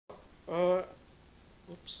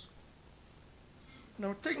Oops.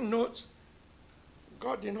 Now take note,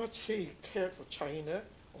 God did not say he cared for China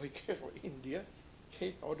or he cared for India,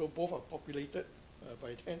 okay, although both are populated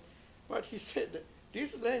by then. But he said that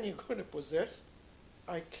this land you're going to possess,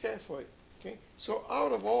 I care for it. Okay? So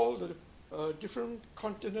out of all the different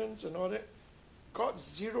continents and all that, God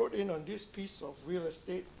zeroed in on this piece of real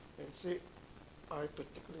estate and said, I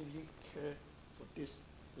particularly care for this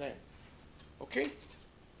land. Okay?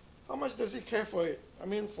 How much does he care for it? I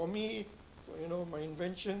mean, for me, you know, my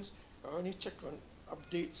inventions, I only check on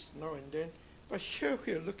updates now and then. But here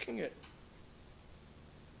we are looking at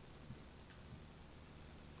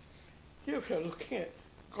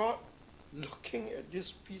God looking at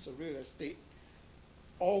this piece of real estate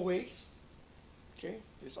always. Okay,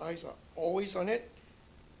 his eyes are always on it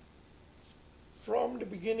from the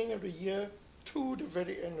beginning of the year to the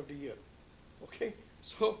very end of the year. Okay,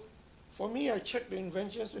 so for me, I check the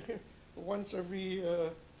inventions once every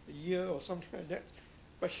year or something like that.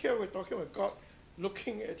 But here we're talking about God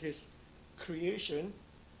looking at his creation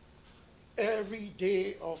every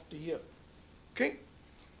day of the year. Okay?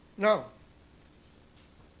 Now,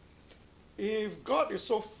 if God is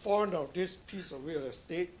so fond of this piece of real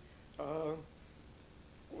estate,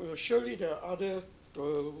 well, surely there are other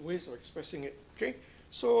ways of expressing it. Okay?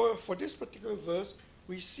 So for this particular verse,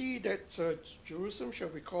 we see that Jerusalem shall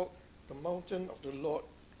be called the mountain of the Lord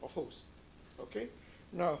of hosts. Okay?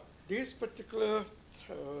 Now, this particular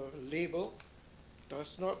label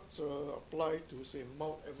does not apply to, say,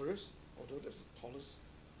 Mount Everest, although that's the tallest.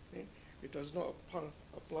 Okay? It does not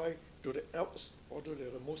apply to the Alps, although they're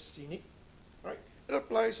the most scenic. Right? It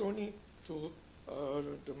applies only to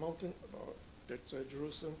the mountain that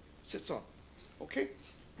Jerusalem sits on. Okay?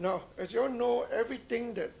 Now, as you all know,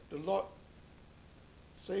 everything that the Lord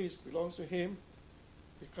says belongs to him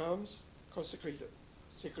becomes consecrated,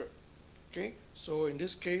 sacred. Okay? So in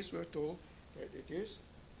this case, we're told that it is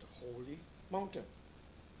the holy mountain.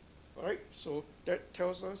 All right? So that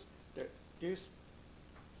tells us that this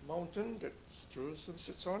mountain that Jerusalem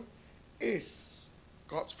sits on is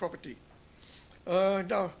God's property.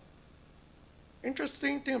 Now,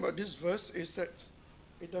 interesting thing about this verse is that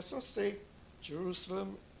it does not say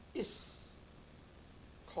Jerusalem is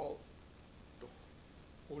called the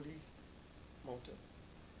holy mountain.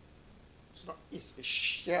 It's not is, it's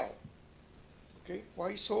shall. Okay,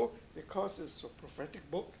 why so? Because it's a prophetic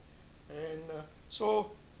book. And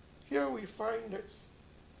so here we find that,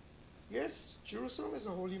 yes, Jerusalem is a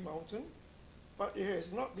holy mountain, but it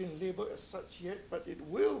has not been labeled as such yet, but it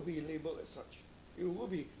will be labeled as such. It will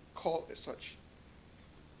be called as such.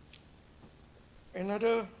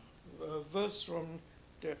 Another verse from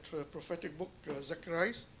that prophetic book,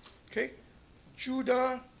 Zechariah. Okay,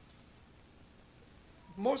 Judah,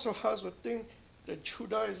 most of us would think that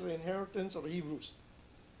Judah is the inheritance of the Hebrews.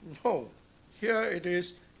 No, here it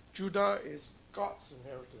is, Judah is God's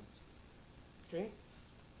inheritance. Okay?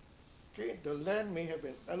 Okay, the land may have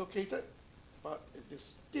been allocated, but it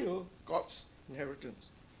is still God's inheritance.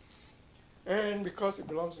 And because it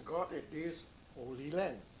belongs to God, it is holy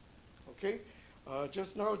land. Okay?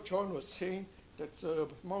 Just now, John was saying that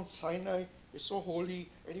Mount Sinai is so holy,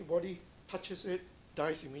 anybody touches it,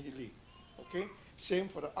 dies immediately. Okay? Same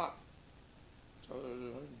for the ark.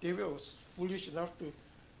 David was foolish enough to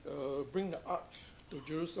bring the ark to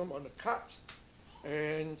Jerusalem on a cart,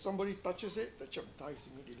 and somebody touches it, the child dies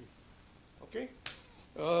immediately. Okay?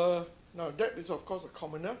 Now that is of course a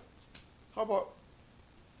commoner. How about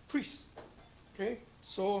priests? Okay,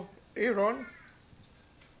 so Aaron,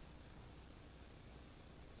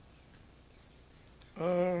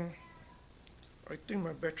 I think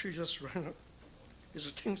my battery just ran out. Is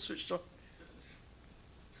the thing switched off?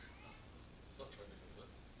 It's not charging, is it?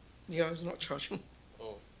 Yeah, it's not charging.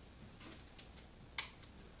 Oh.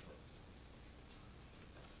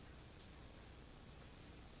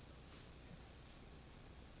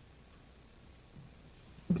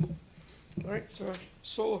 All right,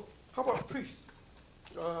 so how about priests?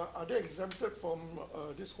 Are they exempted from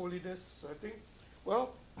this holiness thing?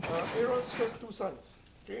 Well, Aaron's first two sons,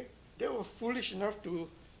 okay, they were foolish enough to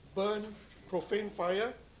burn profane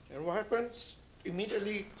fire, and what happens?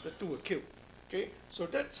 Immediately the two were killed. Okay, so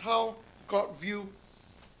that's how God viewed.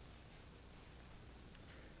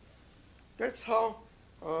 That's how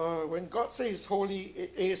when God says holy,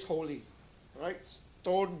 it is holy, right?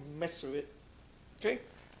 Don't mess with it. Okay.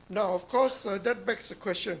 Now, of course, that begs the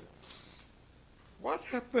question: what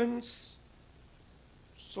happens?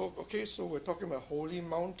 So, okay, so we're talking about holy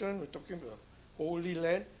mountain. We're talking about holy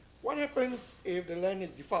land. What happens if the land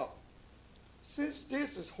is defiled? Since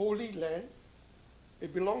this is holy land,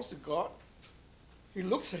 it belongs to God. He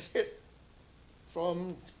looks at it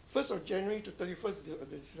from 1st of January to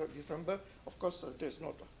 31st December. Of course, that's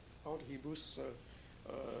not how the Hebrews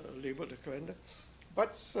labeled the calendar.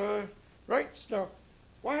 But, right, now,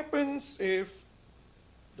 what happens if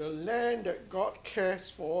the land that God cares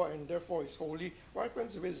for and therefore is holy, what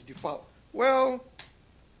happens if it's defiled? Well,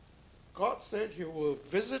 God said he will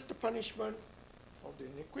visit the punishment of the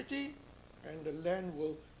iniquity and the land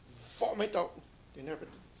will vomit out the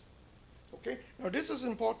inhabitants. Okay? Now this is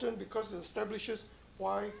important because it establishes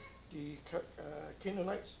why the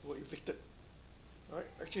Canaanites were evicted. Right?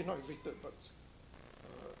 Actually not evicted, but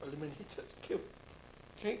eliminated, killed.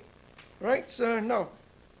 Okay? Right? So now,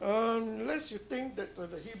 unless you think that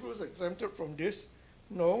the Hebrews are exempted from this,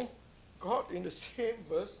 no. God in the same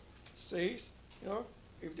verse says, you know,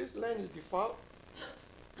 if this land is defiled,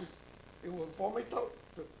 it will vomit out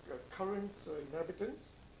the current inhabitants,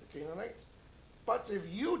 the Canaanites. But if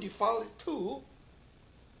you defile it too,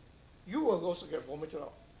 you will also get vomited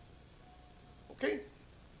out. Okay?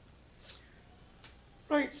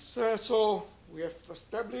 Right, so we have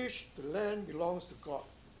established the land belongs to God.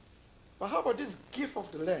 But how about this gift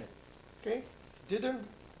of the land? Okay? Didn't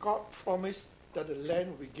God promise that the land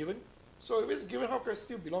will be given? So if it's given, how can it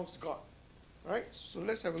still belongs to God? Right? So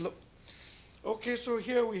let's have a look. Okay, so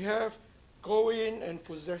here we have go in and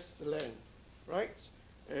possess the land. Right?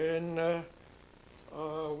 And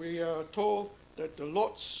we are told that the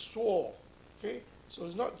Lord swore. Okay? So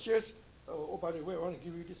it's not just, oh, by the way, I want to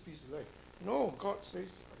give you this piece of land. No, God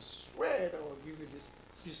says, I swear that I will give you this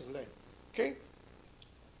piece of land. Okay?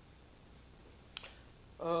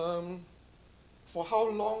 For how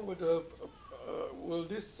long will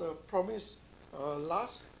this promise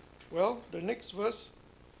last? Well, the next verse.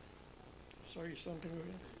 Sorry, something over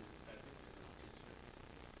here.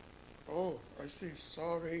 Oh, I see.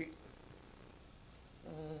 Sorry.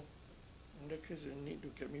 In that case, you need to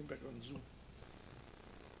get me back on Zoom.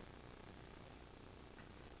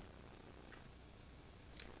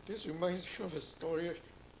 This reminds me of a story.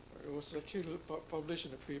 It was actually published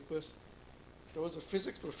in the papers. There was a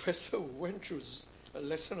physics professor who went through a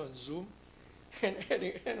lesson on Zoom, and at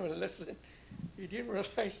the end of the lesson, he didn't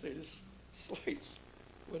realize that his slides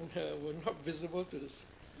were not visible to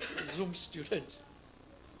the Zoom students.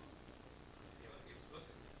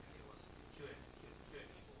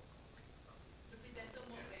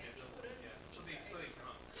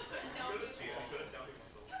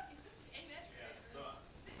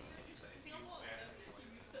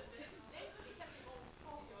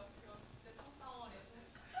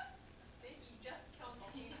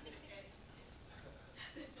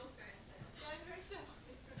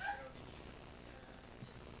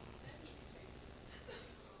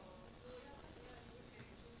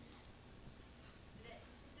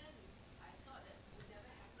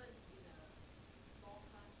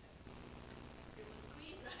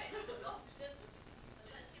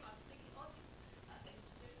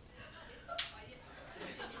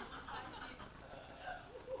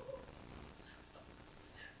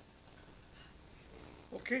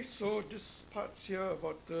 Okay, so this part's here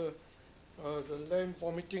about the land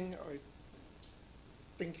vomiting. I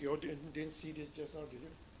think you all didn't see this just now, did you?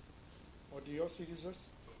 Or did you all see this verse?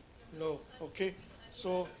 No. Okay,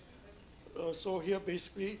 so so here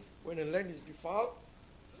basically, when the land is defiled,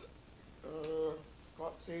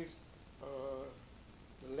 God says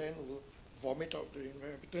the land will vomit out the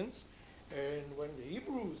inhabitants, and when the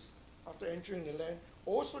Hebrews, after entering the land,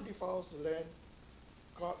 also defiles the land,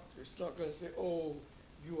 God is not going to say, oh,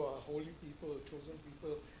 you are holy people, chosen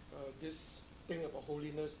people, this thing about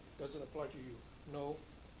holiness doesn't apply to you. No,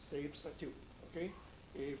 same statute, okay?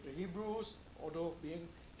 If the Hebrews, although being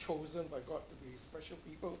chosen by God to be special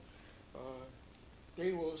people,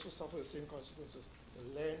 they will also suffer the same consequences.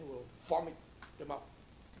 The land will vomit them out,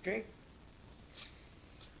 okay?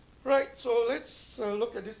 Right, so let's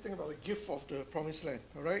look at this thing about the gift of the promised land,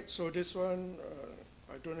 all right? So this one,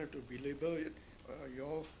 I don't have to belabor it. You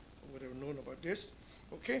all would have known about this.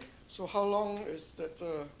 Okay, so how long is that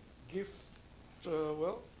gift?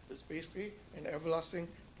 Well, it's basically an everlasting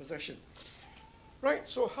possession. Right,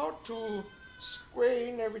 so how to square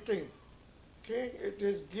in everything? Okay, it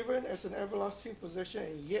is given as an everlasting possession,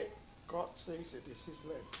 and yet God says it is his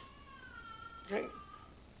land. Okay?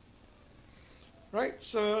 Right,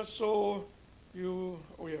 so you,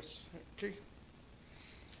 oh yes, okay.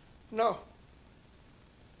 Now,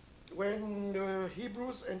 when the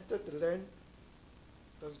Hebrews entered the land,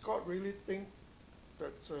 does God really think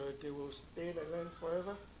that they will stay in that land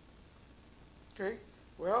forever? Okay,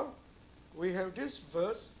 well, we have this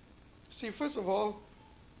verse. See, first of all,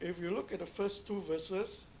 if you look at the first two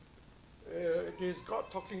verses, it is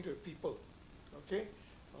God talking to the people. Okay,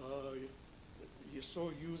 he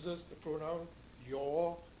so uses the pronoun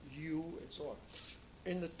your, you, and so on.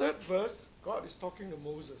 In the third verse, God is talking to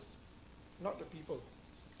Moses, not the people.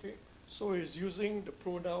 Okay? So he's using the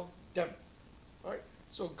pronoun them. Right?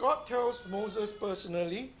 So God tells Moses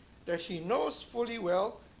personally that he knows fully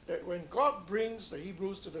well that when God brings the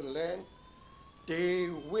Hebrews to the land, they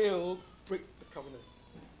will break the covenant.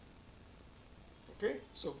 Okay?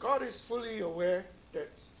 So God is fully aware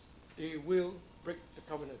that they will break the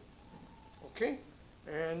covenant. Okay?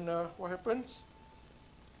 And what happens?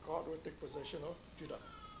 God will take possession of Judah.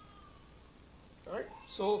 Alright?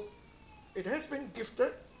 So it has been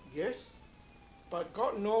gifted, yes, but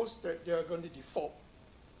God knows that they are going to default.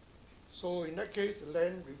 So in that case, the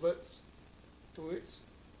land reverts to its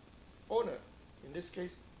owner. In this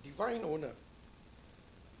case, divine owner.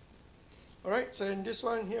 Alright, so in this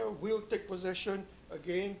one here, will take possession.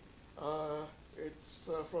 Again, it's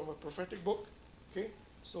from a prophetic book. Okay,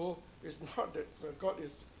 so it's not that God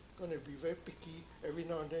is going to be very picky. Every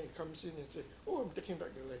now and then he comes in and says, oh, I'm taking back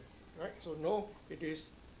the land. Right? So no, it is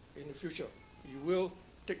in the future. He will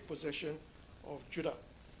take possession of Judah.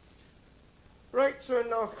 Right, so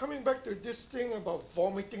now coming back to this thing about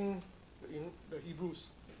vomiting in the Hebrews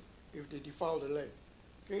if they defile the land.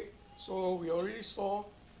 Okay, so we already saw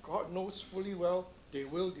God knows fully well they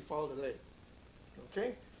will defile the land.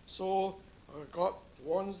 Okay, so God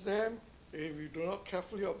warns them, if you do not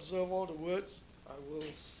carefully observe all the words, I will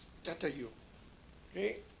scatter you.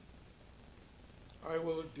 Okay, I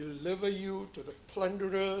will deliver you to the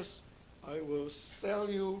plunderers, I will sell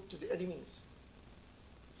you to the enemies.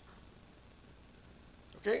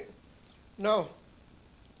 Okay, now,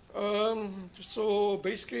 so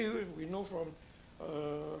basically we know from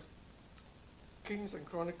Kings and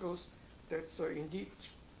Chronicles that indeed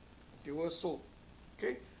they were sold.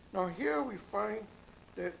 Okay, now here we find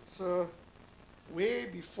that way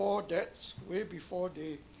before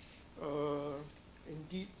they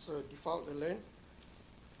indeed defiled the land,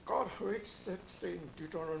 God already said in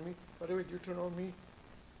Deuteronomy, by the way, Deuteronomy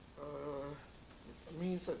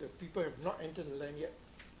means that the people have not entered the land yet.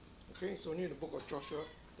 Okay, it's only in the book of Joshua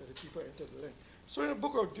that the people entered the land. So in the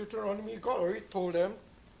book of Deuteronomy, God already told them,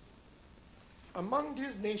 among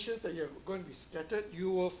these nations that you're going to be scattered, you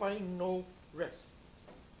will find no rest.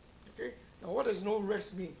 Okay, now what does no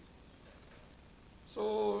rest mean?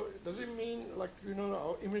 So does it mean like,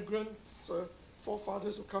 our immigrants,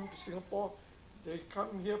 forefathers who come to Singapore, they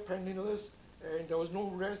come here penniless and there was no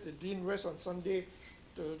rest, they didn't rest on Sunday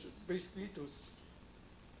to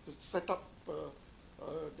set up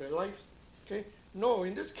their lives. Okay, no,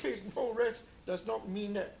 in this case, no rest does not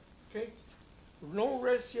mean that. Okay, no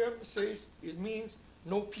rest here says it means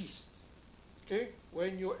no peace. Okay,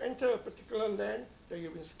 when you enter a particular land that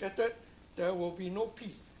you've been scattered, there will be no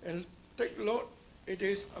peace. And take note, it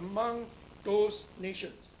is among those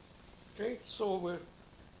nations. Okay, so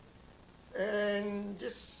and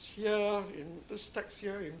this here, in this text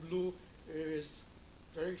here in blue, is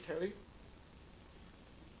very telling.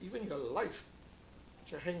 Even your life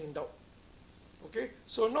shall hang in doubt. Okay,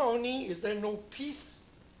 so not only is there no peace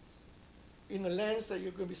in the lands that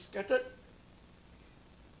you're going to be scattered,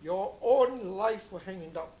 your own life will hang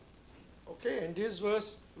in doubt. Okay, and this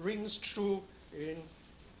verse rings true in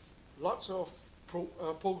lots of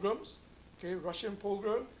pogroms. Okay, Russian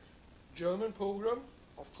pogrom, German pogrom,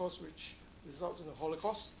 of course, which results in the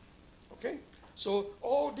Holocaust. Okay, so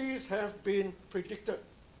all these have been predicted,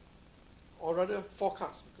 or rather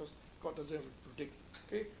forecast, because God doesn't have to predict.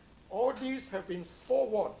 Okay, all these have been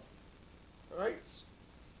forewarned. Right?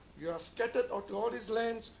 You are scattered out to all these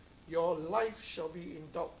lands, your life shall be in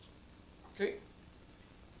doubt. Okay?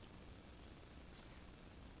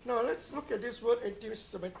 Now let's look at this word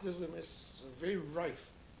anti-Semitism. It's very rife.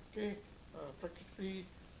 Okay? Practically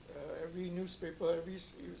every newspaper, every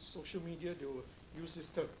social media, they will use this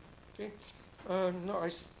term. Okay? Now I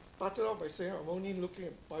started off by saying I'm only looking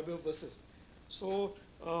at Bible verses. So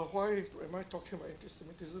why am I talking about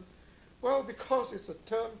anti-Semitism? Well, because it's a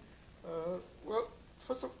term, well,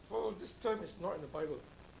 first of all, this term is not in the Bible.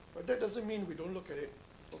 But that doesn't mean we don't look at it.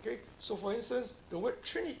 Okay? So for instance, the word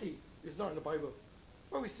Trinity is not in the Bible.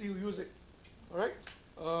 But we still use it. Alright?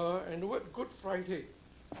 And the word Good Friday,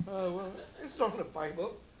 well, it's not in the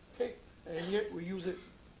Bible. Okay? And yet we use it.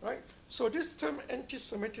 Right? So this term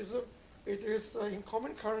anti-Semitism, it is in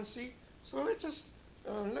common currency. So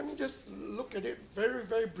let me just look at it very,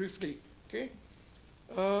 very briefly. Okay?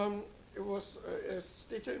 It was, as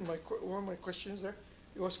stated in one of my questions there,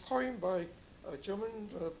 it was coined by a German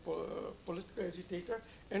political agitator,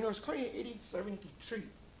 and it was coined in 1873.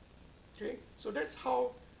 Okay, so that's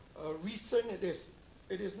how recent it is.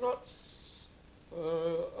 It is not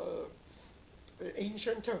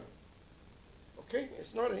ancient term. Okay,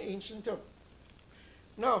 it's not an ancient term.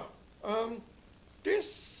 Now,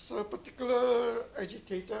 this particular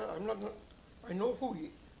agitator, I know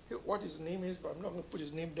what his name is, but I'm not going to put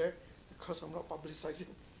his name there because I'm not publicizing.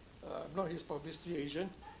 I'm not his publicity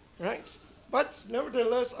agent, right? But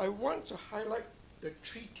nevertheless, I want to highlight the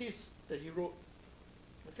treatise that he wrote.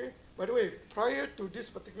 Okay. By the way, prior to this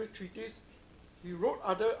particular treatise, he wrote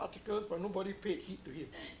other articles, but nobody paid heed to him.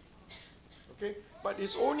 Okay. But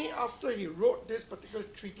it's only after he wrote this particular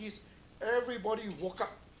treatise, everybody woke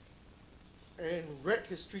up and read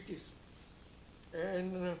his treatise.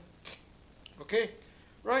 And okay,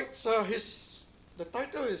 right. So the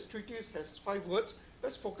title of his treatise has 5 words.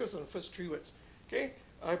 Let's focus on the first 3 words. Okay.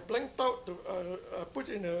 I blanked out, I put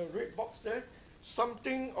in a red box there,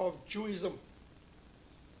 something of Jewism.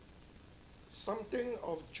 Something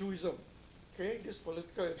of Jewism. Okay, this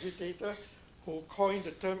political agitator who coined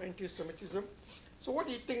the term anti-Semitism. So what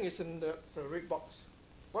do you think is in the red box?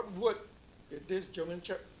 What word did this German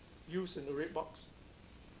chap use in the red box?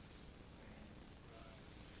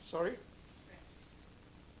 Sorry?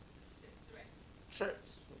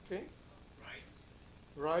 Threats. Okay.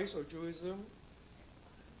 Rise of Jewism.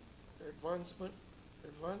 Advancement.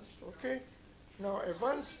 Advance. Okay. Now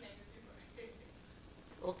advance.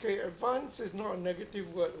 Okay, advance is not a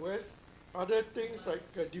negative word, whereas other things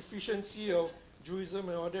like deficiency of Judaism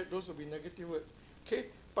and all that, those will be negative words. Okay,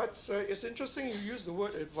 but it's interesting you use the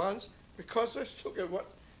word advance because let's look at what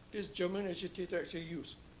this German agitator actually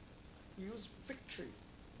used. He used victory.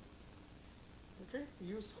 Okay, he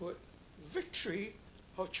used the word victory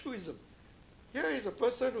of Judaism. Here is a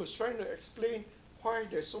person who's trying to explain why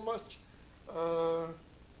there's so much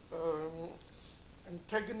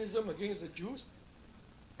antagonism against the Jews.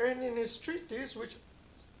 And in his treatise, which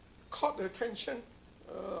caught the attention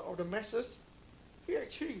of the masses, he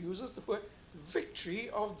actually uses the word victory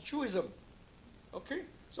of Judaism. Okay?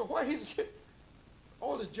 So why is it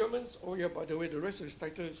all the Germans, oh yeah, by the way, the rest of his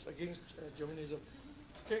title is against Germanism.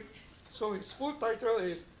 Okay? So his full title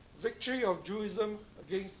is Victory of Judaism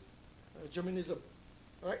Against Germanism.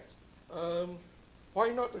 Right? Why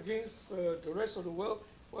not against the rest of the world?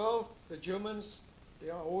 Well, the Germans, they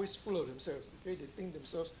are always full of themselves. Okay, they think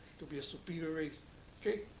themselves to be a superior race.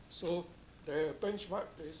 Okay, so their benchmark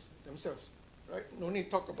is themselves. Right? No need to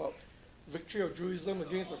talk about victory of Judaism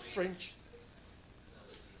against the French.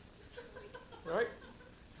 Right?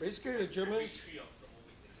 Basically, the Germans.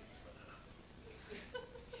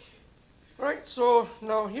 Right. So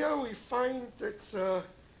now here we find that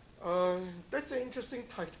that's an interesting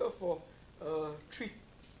title for a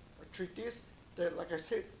treatise that, like I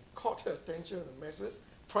said, caught the attention of the masses.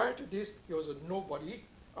 Prior to this, he was a nobody.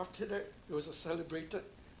 After that, he was a celebrated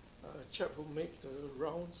chap who made the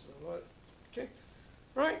rounds and what. Okay,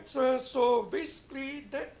 right. So basically,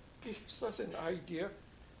 that gives us an idea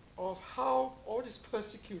of how all these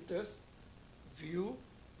persecutors view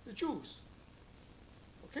the Jews.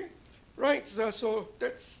 Okay, right. So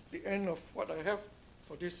that's the end of what I have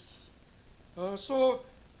for this. So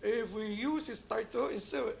if we use his title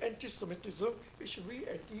instead of anti-Semitism, it should be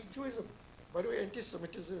anti-Judaism. By the way,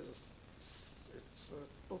 anti-Semitism it's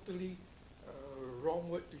a totally wrong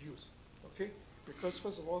word to use. Okay, because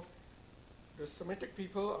first of all, the Semitic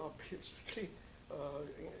people are basically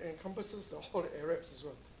encompasses all the Arabs as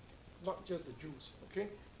well, not just the Jews. Okay,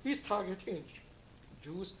 he's targeting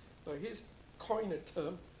Jews, but he's coined a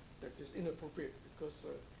term that is inappropriate because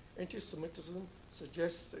anti-Semitism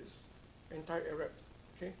suggests that it's anti-Arab.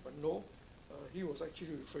 Okay, but no, he was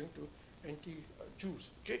actually referring to anti-Jews.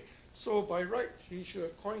 Okay, so by right he should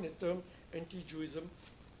have coined the term anti-Judaism,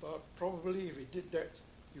 but probably if he did that,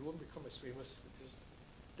 he won't become as famous because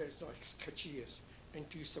that's not as catchy as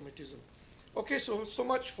anti-Semitism. Okay, so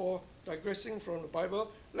much for digressing from the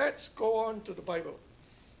Bible. Let's go on to the Bible.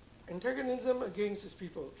 Antagonism against his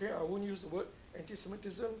people. Okay, I won't use the word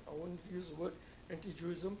anti-Semitism. I won't use the word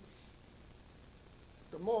anti-Judaism.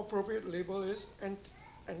 The more appropriate label is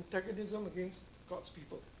antagonism against God's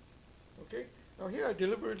people. Okay, now here I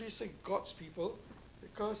deliberately say God's people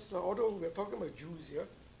because although we're talking about Jews here,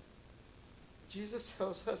 Jesus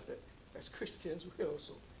tells us that as Christians we're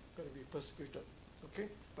also going to be persecuted. Okay,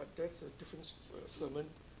 but that's a different sermon.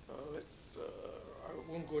 I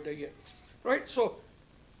won't go there yet. Right, so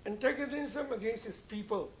antagonism against his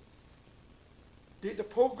people. Did the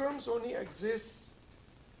pogroms only exist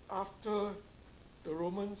after the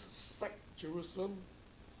Romans sacked Jerusalem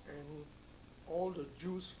and all the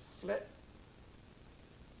Jews fled?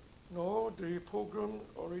 No, the pogrom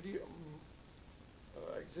already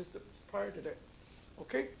existed prior to that.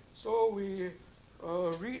 Okay, so we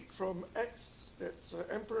read from Acts that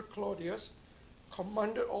Emperor Claudius,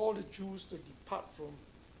 commanded all the Jews to depart from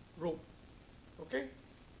Rome. Okay?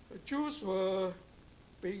 The Jews were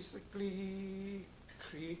basically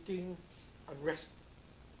creating unrest.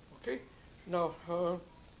 Okay? Now,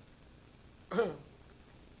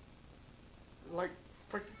 like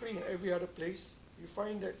practically in every other place, you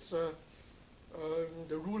find that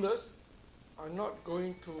the rulers are not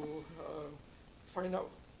going to find out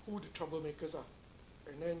who the troublemakers are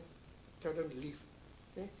and then tell them to leave.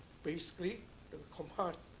 Okay? Basically, the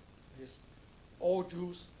command is all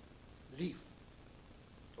Jews leave.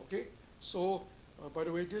 Okay? So, by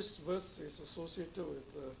the way, this verse is associated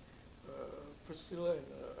with Priscilla and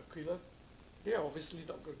Aquila. They are obviously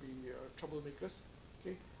not going to be troublemakers,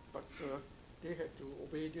 okay? But they had to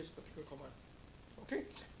obey this particular command. Okay?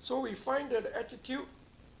 So we find that the attitude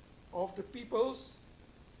of the peoples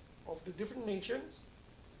of the different nations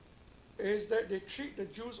is that they treat the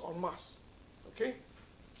Jews en masse. Okay?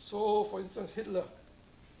 So, for instance, Hitler,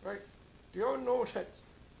 right? Do you all know that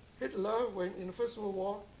Hitler, when in the First World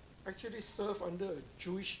War, actually served under a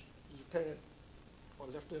Jewish lieutenant or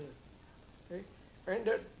lieutenant? Okay? And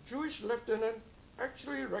that Jewish lieutenant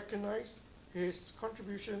actually recognized his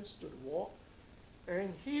contributions to the war,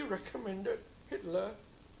 and he recommended Hitler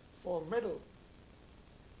for a medal,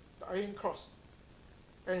 the Iron Cross.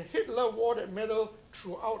 And Hitler wore that medal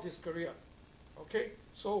throughout his career. Okay?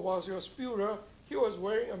 So whilst he was Führer, he was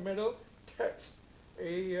wearing a medal that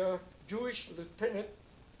a Jewish lieutenant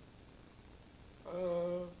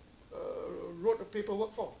wrote the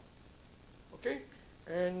paperwork for. Okay?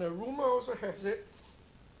 And the rumor also has it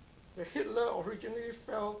that Hitler originally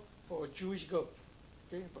fell for a Jewish girl.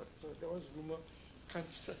 Okay? But that was rumor,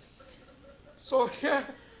 can't say. So here,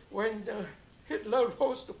 when Hitler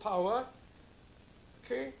rose to power,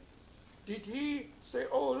 okay, did he say,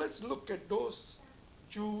 oh, let's look at those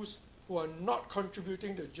Jews who are not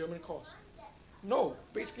contributing to the German cause? No,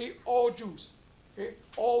 basically all Jews, okay,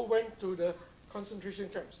 all went to the concentration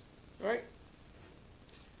camps, right?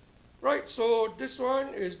 Right, so this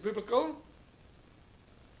one is biblical.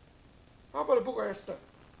 How about the book of Esther?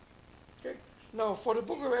 Okay, now for the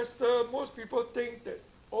book of Esther, most people think that,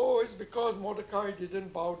 oh, it's because Mordecai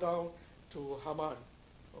didn't bow down to Haman,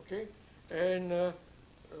 okay? And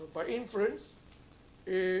by inference,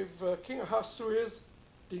 if King Ahasuerus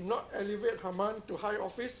did not elevate Haman to high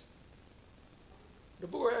office, the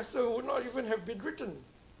book of Esther would not even have been written,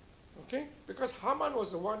 okay? Because Haman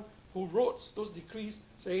was the one who wrote those decrees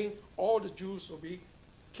saying all the Jews will be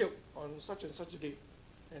killed on such and such a day,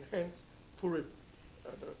 and hence Purim,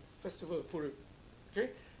 the festival of Purim,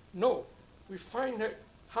 okay? No, we find that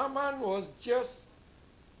Haman was just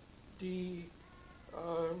the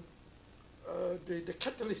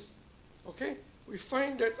catalyst, okay? We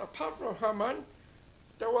find that apart from Haman,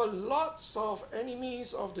 there were lots of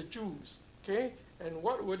enemies of the Jews, okay? And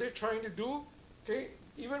what were they trying to do? Okay,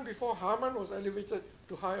 even before Haman was elevated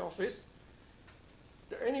to high office,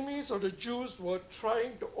 the enemies of the Jews were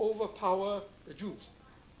trying to overpower the Jews.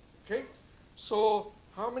 Okay, so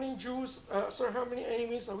how many how many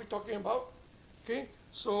enemies are we talking about? Okay,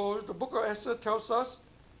 so the book of Esther tells us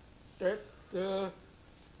that the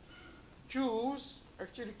Jews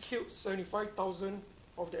actually killed 75,000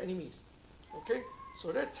 of the enemies. Okay,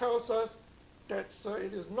 so that tells us that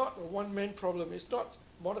it is not a one-man problem. It's not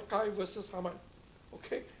Mordecai versus Haman.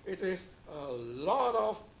 Okay, it is a lot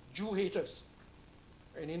of Jew haters.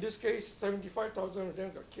 And in this case, 75,000 of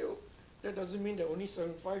them got killed. That doesn't mean there are only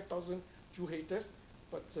 75,000 Jew haters,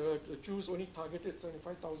 but the Jews only targeted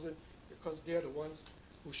 75,000 because they are the ones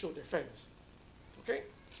who showed their fangs. Okay?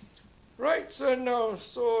 Right, so now,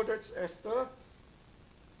 so that's Esther.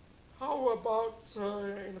 How about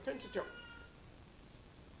in the Pentateuch?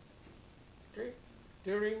 Okay,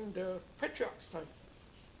 during the patriarchs' time.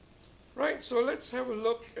 Right, so let's have a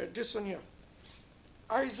look at this one here.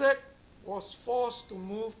 Isaac was forced to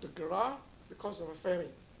move to Gerar because of a famine.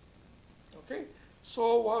 Okay,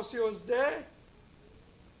 so whilst he was there,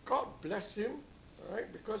 God blessed him, all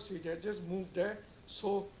right, because he had just moved there.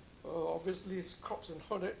 So obviously his crops and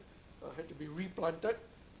all that had to be replanted,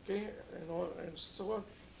 okay, and so on.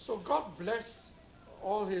 So God blessed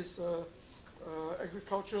all his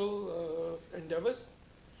agricultural endeavors.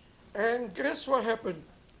 And guess what happened?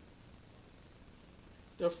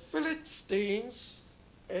 The Philistines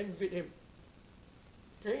envied him.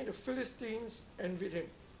 Okay, the Philistines envied him.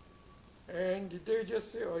 And did they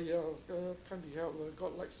just say, oh yeah, can't be helped,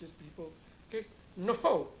 God likes these people? Okay,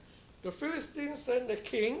 no. The Philistines sent the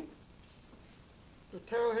king to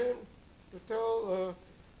tell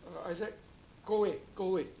Isaac, go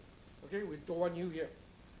away. Okay, we don't want you here.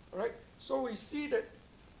 All right, so we see that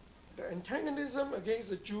the antagonism against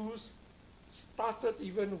the Jews started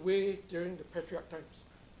even way during the patriarch times.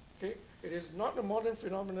 Okay? It is not a modern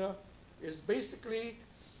phenomena. It's basically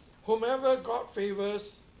whomever God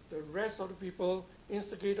favors, the rest of the people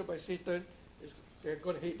instigated by Satan, they're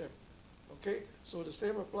going to hate them. Okay? So the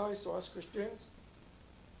same applies to us Christians.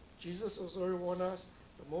 Jesus has already warned us,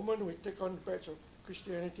 the moment we take on the badge of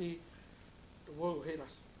Christianity, the world will hate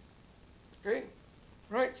us. Okay?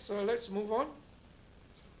 Right, so let's move on.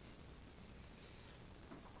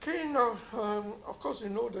 Okay, now, of course, you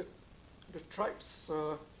know that the tribes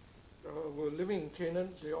were living in Canaan.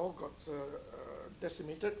 They all got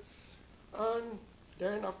decimated. And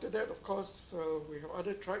then after that, of course, we have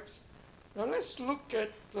other tribes. Now let's look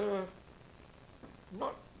at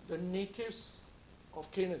not the natives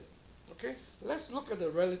of Canaan. Okay? Let's look at the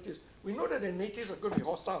relatives. We know that the natives are going to be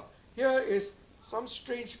hostile. Here is some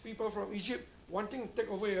strange people from Egypt wanting to take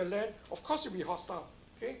over your land. Of course you'll be hostile.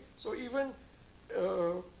 Okay? So even,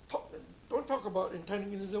 don't talk about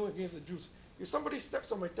antagonism against the Jews. If somebody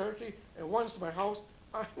steps on my territory and wants my house,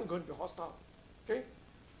 I'm going to be hostile. Okay?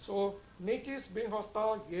 So natives being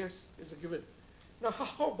hostile, yes, is a given. Now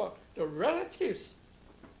how about the relatives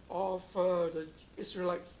of the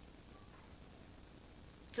Israelites?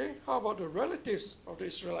 Okay, how about the relatives of the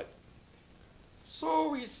Israelites? So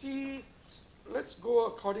we see, let's go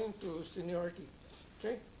according to seniority.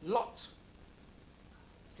 Okay, Lot.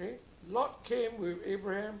 Okay, Lot came with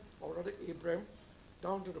Abraham, or rather Abram,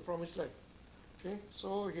 down to the promised land. Okay,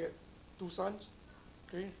 so he had 2 sons.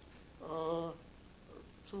 Okay,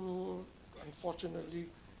 2, unfortunately,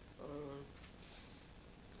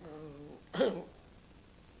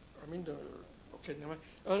 okay, never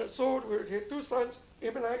mind. So we had 2 sons,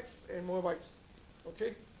 Ammonites and Moabites.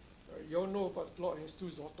 Okay, you all know about Lot and his 2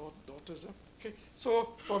 daughters. Okay,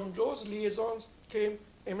 so from those liaisons came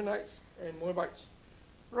Ammonites and Moabites.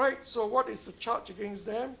 Right, so what is the charge against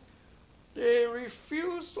them? They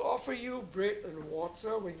refuse to offer you bread and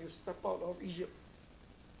water when you step out of Egypt.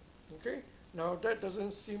 Okay, now that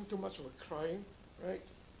doesn't seem too much of a crime, right?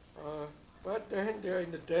 But then they're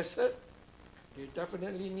in the desert. They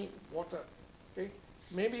definitely need water. Okay,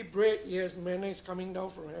 maybe bread, yes, manna is coming down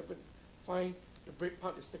from heaven. Fine, the bread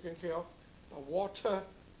part is taken care of. But water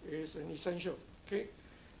is an essential. Okay,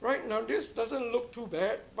 right now this doesn't look too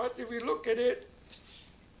bad, but if you look at it,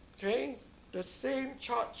 okay, the same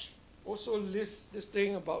charge also lists this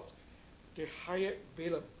thing about they hired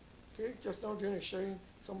Balaam. Okay, just now during the sharing,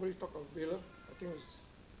 somebody talked about Balaam. I think it was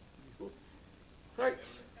you. Right.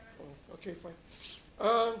 Oh, okay, fine.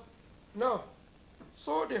 Now,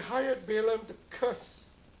 so they hired Balaam to curse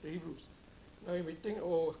the Hebrews. Now you may think,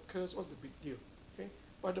 oh, curse, what's the big deal? Okay,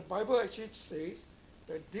 but the Bible actually says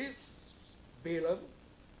that this Balaam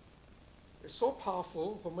is so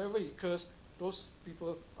powerful, whomever he cursed, those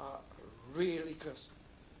people are really cursed.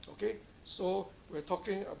 Okay, so we're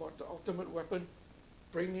talking about the ultimate weapon,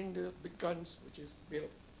 bringing the big guns, which is Balaam.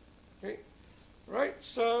 Okay, right,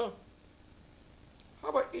 so how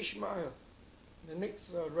about Ishmael, the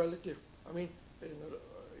next relative? I mean, in the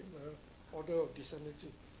order of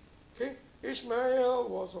descendancy. Okay, Ishmael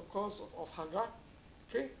was, of course, of Hagar.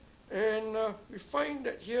 Okay, and we find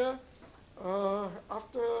that here,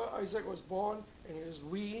 after Isaac was born and he was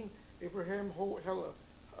weaned, Abraham held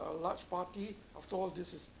a large party. After all,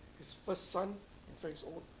 this is his first son, in fact, he's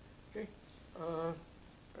old. Okay,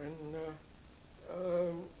 and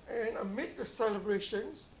amid the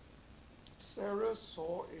celebrations, Sarah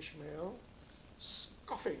saw Ishmael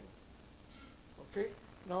scoffing. Okay,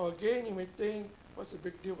 now again you may think, what's the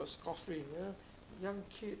big deal about scoffing? Yeah? Young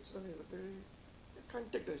kids, they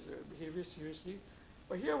can't take this behavior seriously.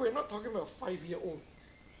 But here we're not talking about a 5-year-old.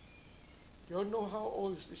 Do you all know how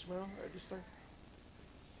old is Ishmael at this time?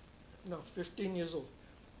 No, 15 years old.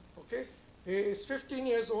 Okay, he is 15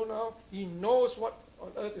 years old now. He knows what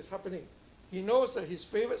on earth is happening. He knows that his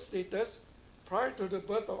favorite status, prior to the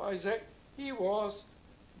birth of Isaac, he was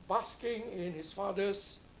basking in his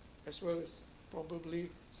father's, as well as probably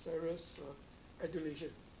Sarah's adulation.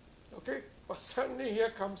 Okay, but suddenly here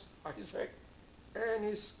comes Isaac, and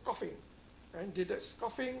he's scoffing. And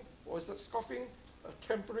was that scoffing a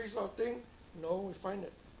temporary sort of thing? No, we find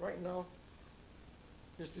that right now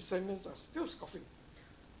his descendants are still scoffing.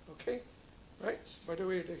 Okay, right? By the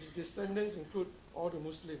way, his descendants include all the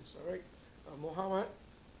Muslims. All right, Muhammad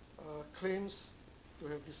claims to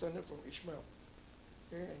have descended from Ishmael.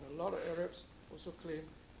 Okay, and a lot of Arabs also claim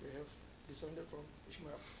they have descended from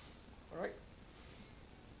Ishmael. All right.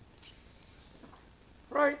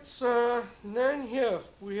 Right. So then here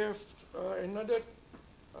we have another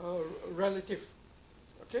relative.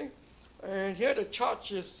 Okay, and here the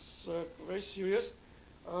charge is very serious.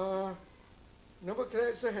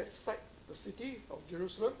 Nebuchadnezzar had sacked the city of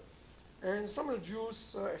Jerusalem, and some of the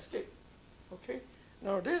Jews escaped. Okay,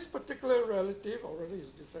 now this particular relative, or rather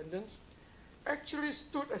his descendants, actually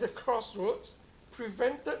stood at the crossroads,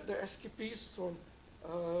 prevented the escapees from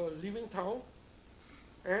leaving town,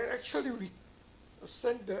 and actually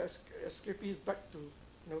sent the escapees back to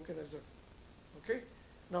Nebuchadnezzar. Okay,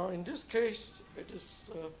 now in this case, it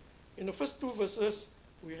is in the first two verses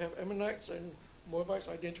we have Ammonites and Moabites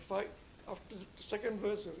identified. After the second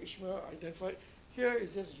verse, we have Ishmael identified. Here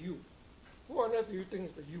is just you. Who on earth do you think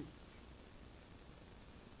is the you?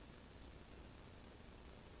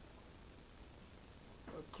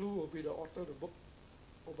 A clue will be the author of the book,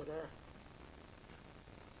 Obadiah.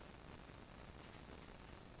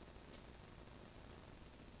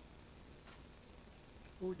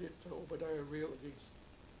 Who did Obadiah rail against?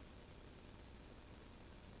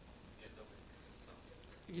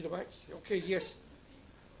 Edomites. Okay, yes.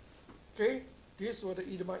 Okay, these were the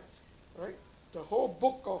Edomites, right? The whole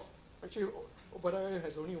book of, actually, Obadiah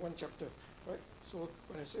has only one chapter, right? So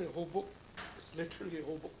when I say the whole book, it's literally the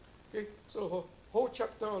whole book. Okay, so the whole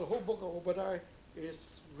chapter, or the whole book of Obadiah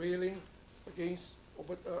is railing against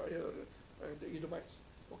the Edomites.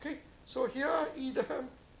 Okay, so here Edom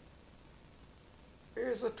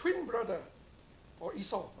is a twin brother, or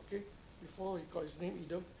Esau. Okay, before he got his name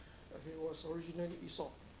Edom, he was originally Esau.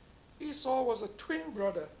 Esau was a twin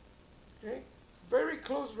brother. Okay, very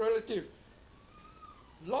close relative.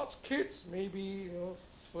 Lot's kids, maybe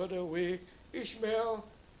further away. Ishmael,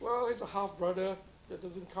 well, he's a half brother. That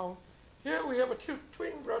doesn't count. Here we have a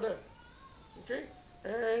twin brother. Okay,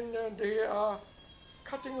 and they are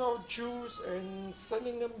cutting out Jews and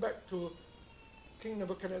sending them back to King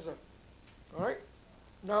Nebuchadnezzar. All right.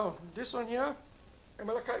 Now this one here,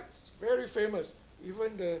 Amalekites, very famous.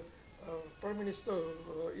 Even the Prime Minister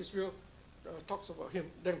of Israel talks about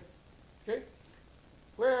them. Okay,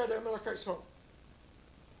 where are the Amalekites from?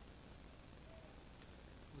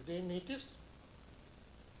 Were they natives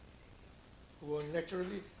who were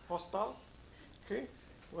naturally hostile? Okay,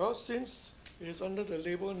 well, since it is under the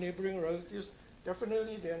label neighboring relatives,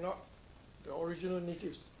 definitely they are not the original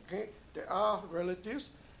natives. Okay, they are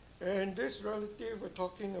relatives, and this relative we're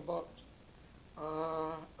talking about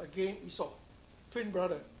again Esau, twin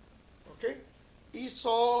brother. Okay,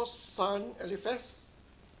 Esau's son Eliphaz,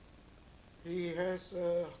 he has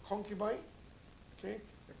a concubine. Okay,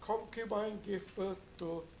 the concubine gave birth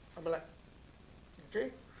to Amalek.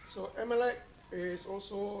 Okay, so Amalek is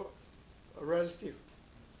also a relative,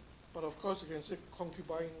 but of course you can say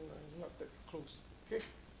concubine not that close. Okay,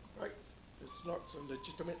 right? It's not so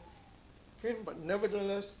legitimate. Okay, but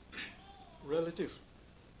nevertheless, relative.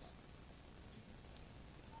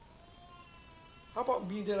 How about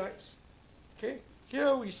Midianites? Okay,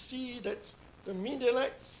 here we see that the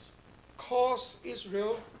Midianites caused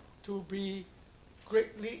Israel to be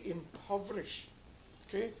greatly impoverished,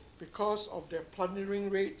 okay, because of their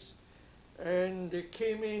plundering raids, and they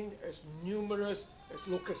came in as numerous as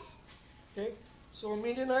locusts. Okay, so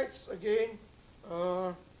Midianites again.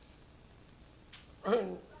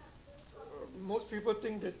 Most people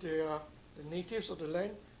think that they are the natives of the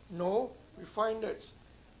land. No, we find that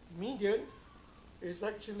Midian is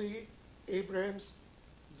actually Abraham's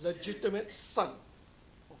legitimate son.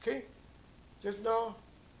 Okay? Just now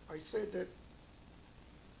I said that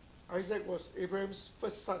Isaac was Abraham's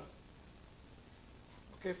first son.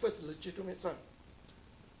 Okay, first legitimate son.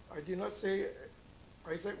 I did not say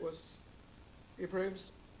Isaac was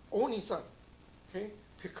Abraham's only son. Okay?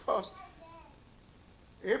 Because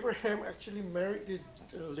Abraham actually married this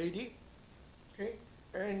lady. Okay?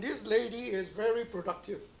 And this lady is very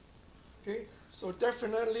productive. Okay? So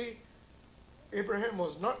definitely Abraham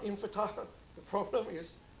was not infertile. The problem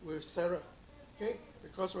is with Sarah. Okay?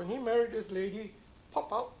 Because when he married this lady,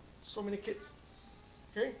 pop out so many kids.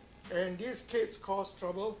 Okay? And these kids cause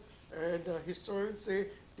trouble, and historians say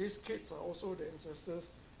these kids are also the ancestors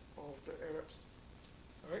of the Arabs.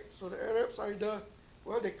 All right? So the Arabs either,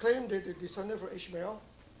 well, they claim that they descended from Ishmael,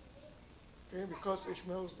 okay, because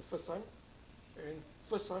Ishmael was the first son, and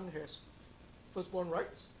first son has firstborn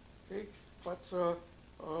rights. Okay? But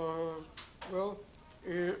well,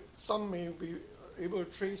 some may be able to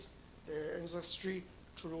trace their ancestry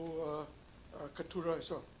through Keturah as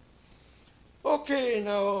well. Okay,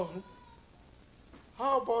 now,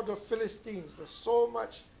 how about the Philistines? There's so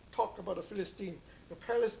much talk about the Philistines. The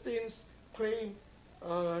Palestinians claim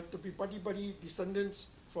to be buddy-buddy descendants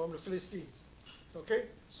from the Philistines. Okay,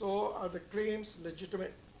 so are the claims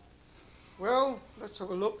legitimate? Well, let's have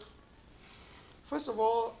a look. First of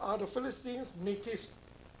all, are the Philistines natives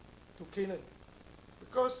to Canaan?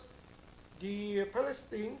 Because the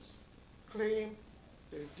Palestinians claim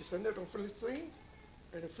They descended from Philistines,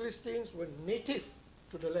 and the Philistines were native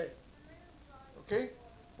to the land. Okay?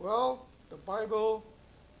 Well, the Bible,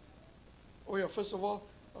 first of all,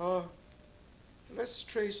 let's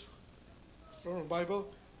trace from the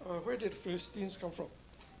Bible, where did the Philistines come from?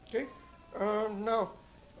 Okay? Now,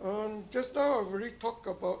 just now I've already talked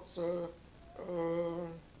about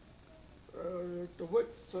the word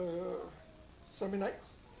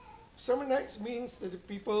Seminites. Seminites means that the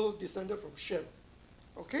people descended from Shem.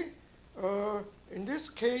 Okay? In this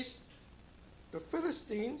case, the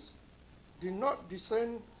Philistines did not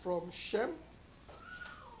descend from Shem.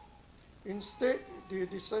 Instead, they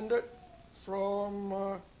descended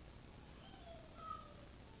from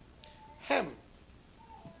Ham.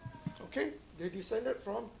 Okay? They descended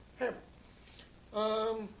from Ham.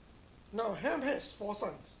 Now, Ham has 4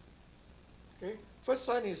 sons. Okay? First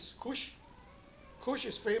son is Cush. Cush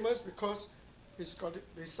is famous because his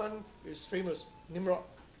son is famous, Nimrod.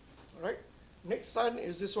 All right? Next son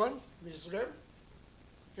is this one, Israel.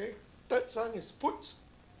 Okay? Third son is Put,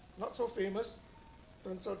 not so famous.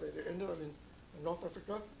 Turns out that they ended up in North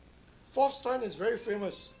Africa. Fourth son is very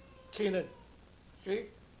famous, Canaan. Okay?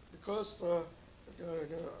 Because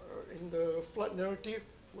in the flood narrative,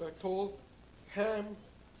 we're told Ham,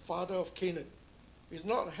 father of Canaan. It's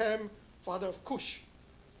not Ham, father of Cush,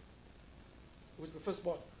 who is the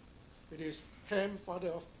firstborn. It is Ham, father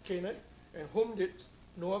of Canaan, and whom did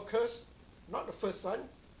Noah curse? Not the first son,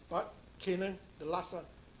 but Canaan, the last son.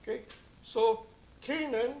 Okay? So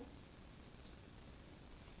Canaan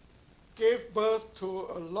gave birth to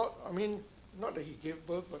a lot, not that he gave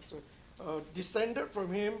birth, but descended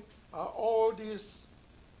from him are all these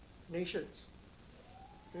nations.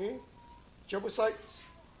 Okay? Jebusites,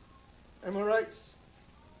 Amorites,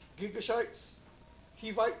 Girgashites,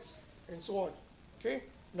 Hivites, and so on. Okay?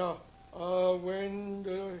 Now, when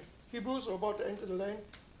the Hebrews were about to enter the land,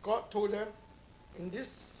 God told them, in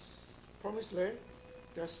this promised land,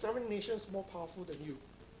 there are 7 nations more powerful than you.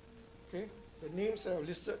 Okay? The names that are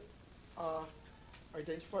listed are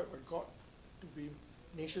identified by God to be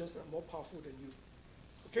nations that are more powerful than you.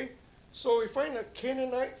 Okay? So we find the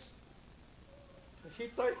Canaanites, the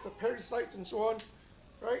Hittites, the Perizzites, and so on,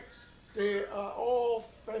 right? They are all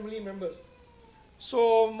family members.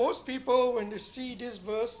 So most people, when they see this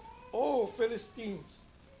verse, Philistines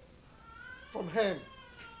from Ham,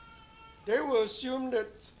 they will assume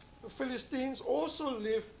that the Philistines also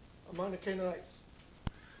live among the Canaanites.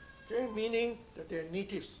 Okay? Meaning that they are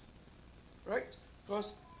natives, right?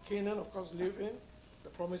 Because Canaan, of course, live in the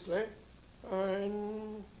promised land.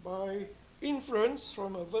 And by inference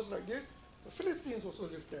from a verse like this, the Philistines also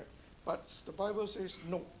live there. But the Bible says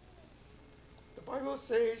no. The Bible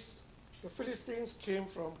says the Philistines came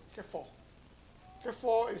from Kephor.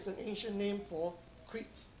 Kephor is an ancient name for Crete.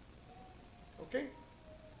 Okay?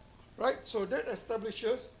 Right? So that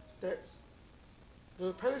establishes that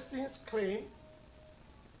the Palestinians claim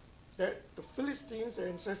that the Philistines, their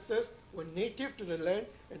ancestors, were native to the land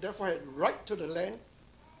and therefore had right to the land.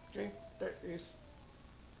 Okay? That is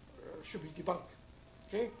should be debunked.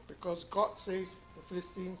 Okay? Because God says the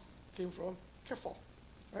Philistines came from Kephor.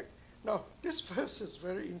 Right? Now, this verse is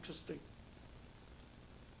very interesting.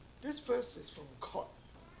 This verse is from God.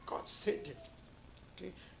 God said it.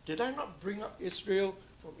 Okay? Did I not bring up Israel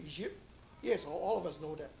from Egypt? Yes, all of us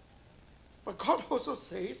know that. But God also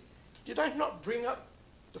says, did I not bring up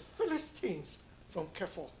the Philistines from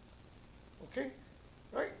Kephor? Okay?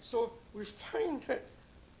 Right? So we find that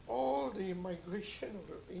all the migration of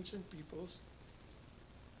the ancient peoples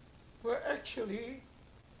were actually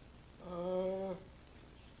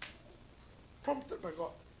prompted by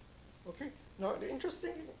God. Okay? Now, the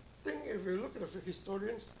interesting thing, if you look at the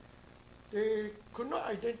historians, they could not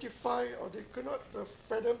identify or they could not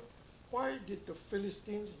fathom why did the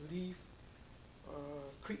Philistines leave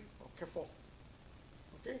Crete or Kephor.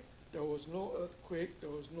 Okay? There was no earthquake, there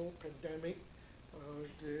was no pandemic,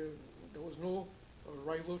 there was no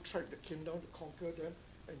rival tribe that came down to conquer them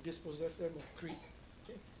and dispossess them of Crete.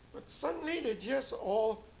 Okay? But suddenly they just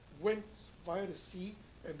all went via the sea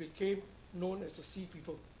and became known as the sea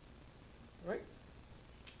people. Right?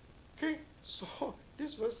 Okay, so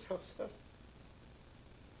this verse tells us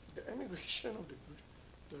the emigration of the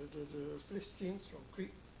Philistines from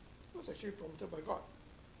Crete was actually prompted by God.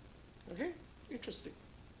 Okay, interesting.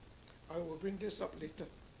 I will bring this up later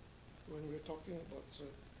when we're talking about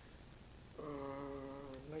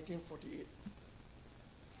 1948.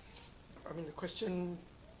 I mean the question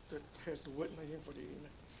that has the word 1948 in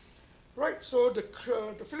it. Right, so the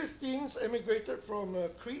Philistines emigrated from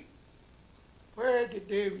Crete. Where did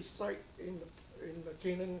they reside in the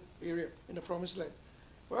Canaan area, in the Promised Land?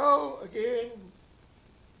 Well, again,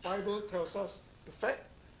 Bible tells us the fact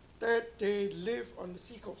that they live on the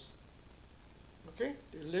seacoast. Okay,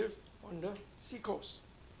 they live on the seacoast.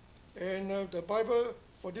 And the Bible,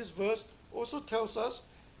 for this verse, also tells us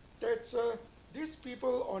that these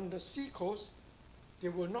people on the seacoast, they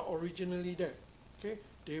were not originally there. Okay,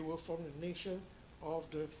 they were from the nation of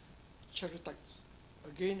the Cherethites.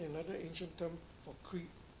 Again, another ancient term for Crete,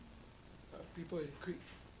 people in Crete.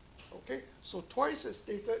 Okay, so twice as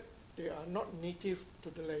stated, they are not native to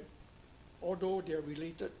the land, although they are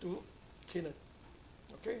related to Canaan.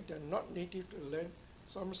 Okay, they are not native to the land.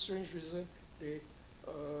 Some strange reason they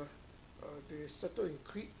settled in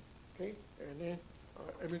Crete, okay, and then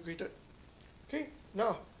emigrated. Okay,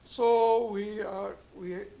 now so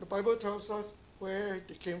the Bible tells us where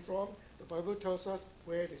they came from. The Bible tells us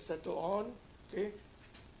where they settled on. Okay,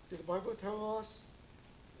 did the Bible tell us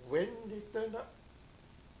when they turned up?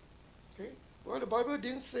 Okay, well, the Bible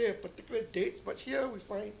didn't say a particular date, but here we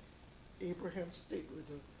find Abraham stayed with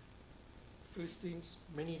the Philistines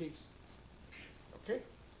many days. Okay,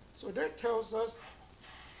 so that tells us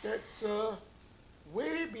that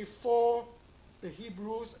way before the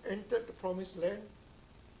Hebrews entered the Promised Land,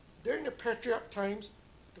 during the patriarch times,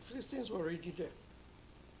 the Philistines were already there.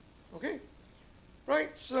 Okay,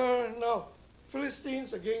 right. So now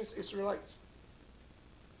Philistines against Israelites.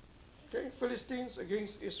 Okay, Philistines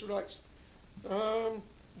against Israelites.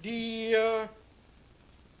 The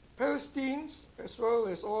Palestinians, as well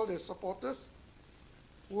as all their supporters,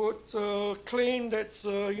 would claim that,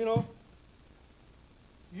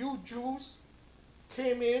 you Jews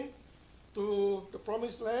came in to the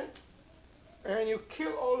Promised Land and you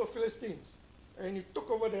killed all the Philistines and you took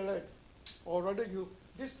over their land, or rather you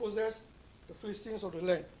dispossessed the Philistines of the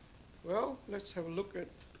land. Well, let's have a look at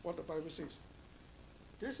what the Bible says.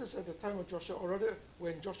 This is at the time of Joshua, or rather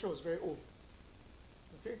when Joshua was very old.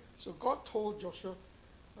 Okay, so God told Joshua,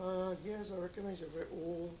 yes, I recognize you're very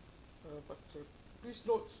old, but please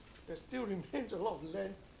note, there still remains a lot of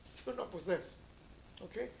land still not possessed.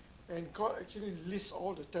 Okay, and God actually lists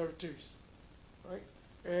all the territories, right?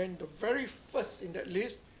 And the very first in that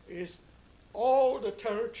list is all the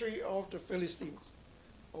territory of the Philistines.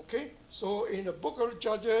 Okay, so in the book of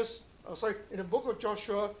Judges, in the book of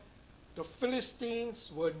Joshua, the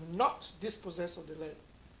Philistines were not dispossessed of the land.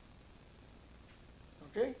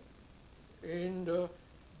 Okay, in the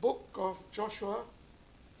book of Joshua,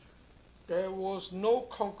 there was no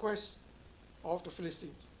conquest of the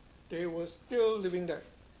Philistines. They were still living there,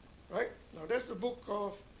 right? Now that's the book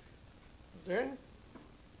of, then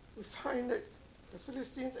we find that the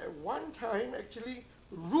Philistines at one time actually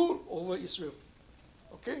ruled over Israel.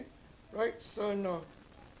 Okay, right? So now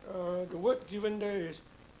the word given there is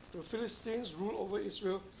the Philistines rule over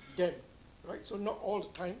Israel then, right? So not all the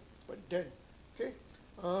time, but then, okay?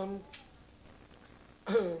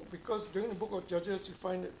 Because during the book of Judges, you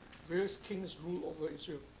find that various kings rule over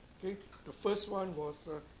Israel. Okay, the first one was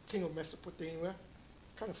king of Mesopotamia.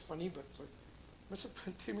 Kind of funny, but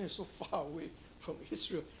Mesopotamia is so far away from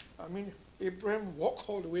Israel. I mean, Abram walked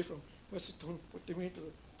all the way from Mesopotamia to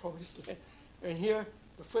the Promised Land, and here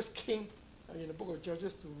the first king in the book of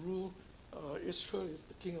Judges to rule Israel is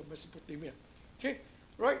the king of Mesopotamia. Okay,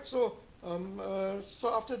 right. So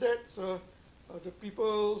so after that, the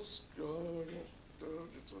people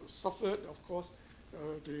suffered, of course.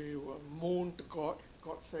 They mourned to God.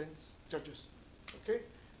 God sends judges. Okay,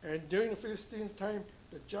 and during the Philistines' time,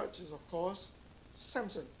 the judge is, of course,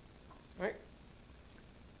 Samson. Right.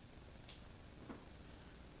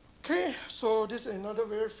 Okay, so this is another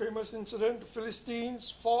very famous incident. The Philistines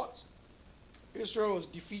fought. Israel was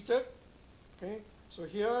defeated. Okay, so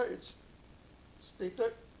here it's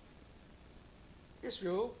stated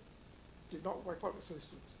Israel did not wipe out the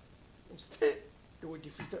Philistines. Instead, they were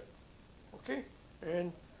defeated. Okay,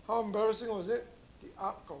 and how embarrassing was it? The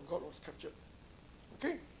Ark of God was captured.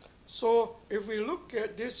 Okay, so if we look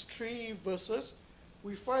at these three verses,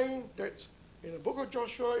 we find that in the book of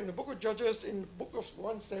Joshua, in the book of Judges, in the book of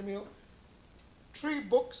 1 Samuel, 3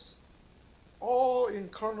 books, all in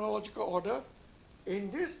chronological order.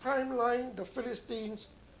 In this timeline, the Philistines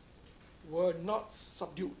were not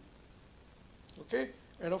subdued. Okay?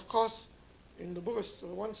 And of course, in the book of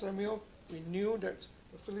 1 Samuel, we knew that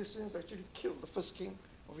the Philistines actually killed the first king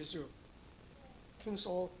of Israel, King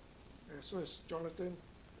Saul, as well as Jonathan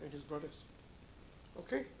and his brothers.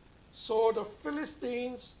 Okay? So the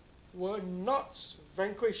Philistines were not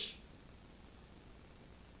vanquished.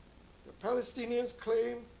 The Palestinians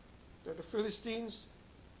claim that the Philistines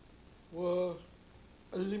were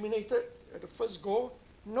eliminated at the first go.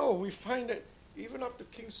 No, we find that even up to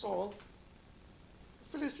King Saul,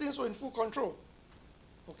 the Philistines were in full control.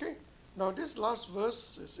 Okay? Now this last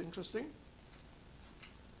verse is interesting.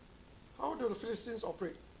 How do the Philistines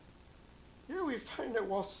operate? Here we find that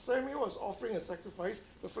while Samuel was offering a sacrifice,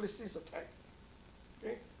 the Philistines attacked.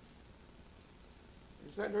 Okay?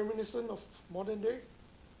 Is that reminiscent of modern day?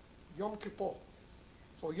 Yom Kippur.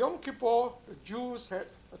 For Yom Kippur, the Jews had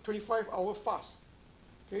a 25-hour fast.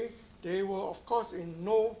 Okay? They were, of course, in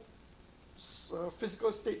no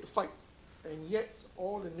physical state to fight. And yet,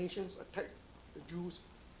 all the nations attacked the Jews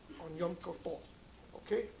on Yom Kippur.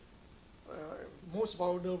 Okay? Most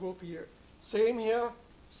vulnerable period. Same here.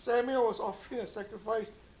 Samuel was offering a sacrifice.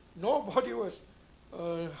 Nobody was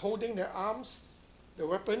holding their arms, their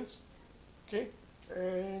weapons. Okay?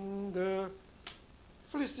 And the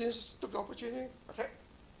Philistines took the opportunity, attacked.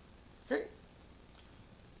 Okay?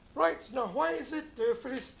 Right, now why is it the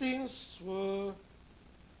Philistines were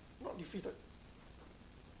not defeated?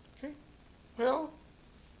 Okay? Well,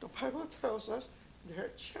 the Bible tells us they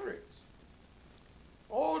had chariots.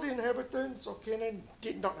 All the inhabitants of Canaan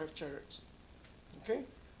did not have chariots. Okay?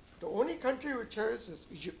 The only country with chariots is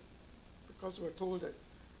Egypt, because we're told that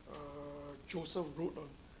Joseph rode on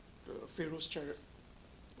the Pharaoh's chariot.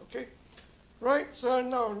 Okay? Right, so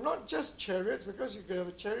now not just chariots, because you can have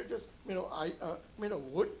a chariot just made of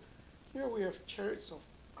wood. Here we have chariots of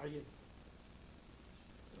iron.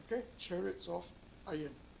 Okay? Chariots of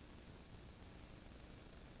iron.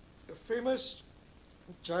 The famous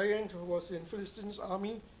giant who was in Philistines'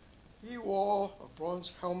 army, he wore a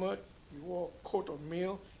bronze helmet, he wore a coat of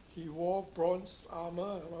mail, he wore bronze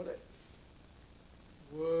armor and all that.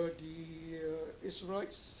 Were the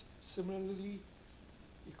Israelites similarly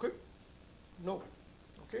equipped? No.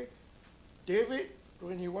 Okay? David,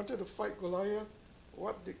 when he wanted to fight Goliath,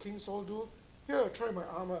 what did King Saul do? Here, try my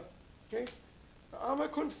armor. Okay? The armor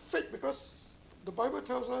couldn't fit because the Bible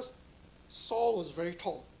tells us Saul was very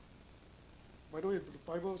tall. By the way,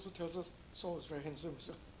 the Bible also tells us Saul was very handsome as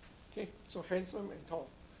well. Okay? So handsome and tall.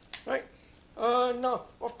 Right? Now,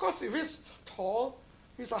 of course, if he's tall,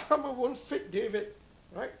 his armor won't fit David.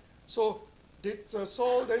 Right? So did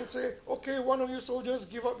Saul then say, okay, one of you soldiers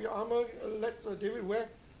give up your armor, let David wear?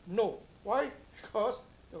 No. Why? Because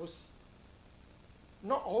there was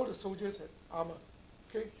not all the soldiers had armor.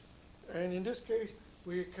 Okay? And in this case,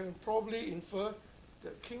 we can probably infer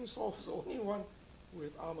that King Saul was the only one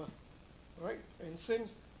with armor. Right? And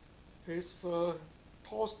since his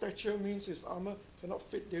tall stature means his armor cannot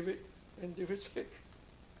fit David, and David said,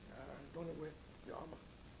 don't wear your armor.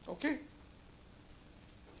 Okay?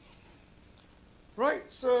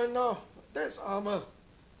 Right, so now that's armor.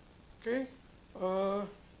 Okay? How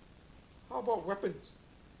about weapons?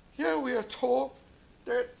 Here we are told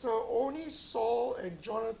that only Saul and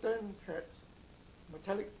Jonathan had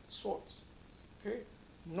metallic swords. Okay?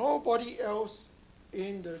 Nobody else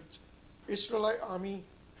in the Israelite army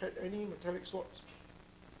had any metallic swords.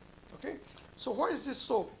 Okay? So why is this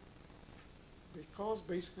so? Because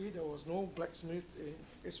basically there was no blacksmith in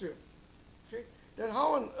Israel. Okay? Then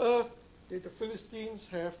how on earth did the Philistines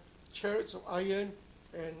have chariots of iron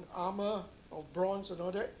and armor of bronze and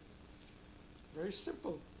all that? Very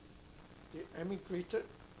simple. They emigrated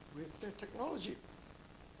with their technology.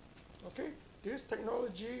 Okay? This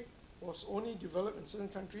technology was only developed in certain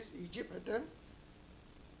countries. Egypt had them.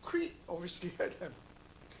 Crete obviously had them.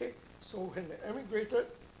 Okay? So when they emigrated,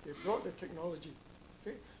 they brought the technology.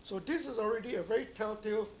 Okay? So this is already a very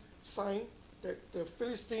telltale sign that the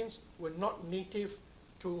Philistines were not native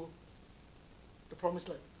to the Promised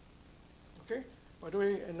Land. Okay? By the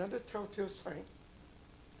way, another telltale sign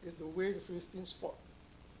is the way the Philistines fought.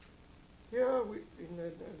 Here, in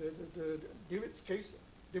the David's case,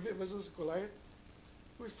 David versus Goliath,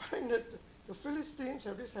 we find that the Philistines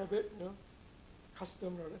have this habit,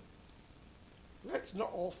 custom rather. Let's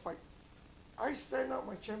not all fight. I send out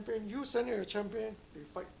my champion, you send out your champion, they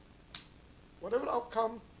fight. Whatever the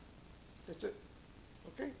outcome, that's it.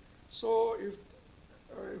 Okay? So if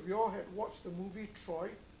you all had watched the movie Troy,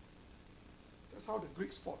 that's how the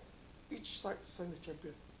Greeks fought. Each side sent a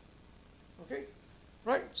champion. Okay?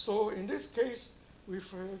 Right, so in this case,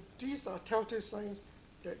 these are telltale signs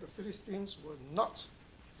that the Philistines were not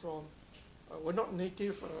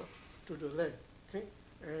native to the land. Okay?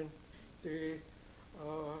 And they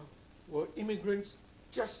were immigrants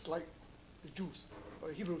just like the Jews or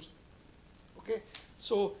the Hebrews. Okay?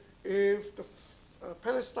 So if the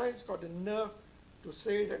Palestinians got the nerve to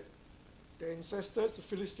say that their ancestors, the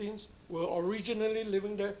Philistines, were originally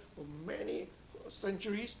living there for many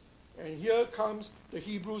centuries, and here comes the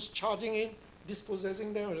Hebrews charging in,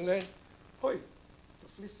 dispossessing them of the land. Hoy, the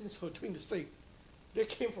Philistines were doing the same. They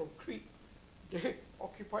came from Crete. They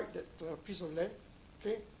occupied that piece of land,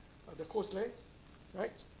 okay, the coastland,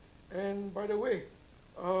 right? And by the way,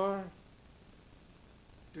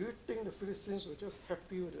 do you think the Philistines were just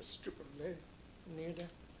happy with a strip of land near them?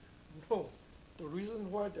 No. The reason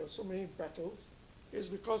why there are so many battles is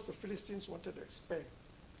because the Philistines wanted to expand.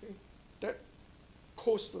 Okay? That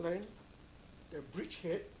coastline, the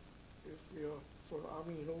bridgehead, if you're from the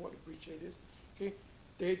army, you know what a bridgehead is. Okay?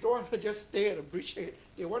 They don't want to just stay at the bridgehead.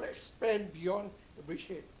 They want to expand beyond the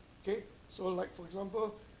bridgehead. Okay? So like, for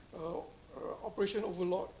example, Operation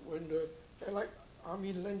Overlord, when the Allied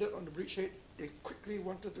army landed on the bridgehead, they quickly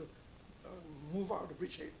wanted to move out of the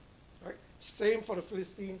bridgehead. Right? Same for the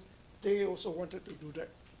Philistines. They also wanted to do that.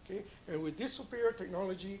 Okay? And with this superior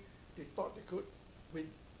technology, they thought they could win.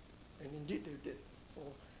 And indeed they did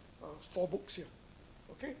for 4 books here.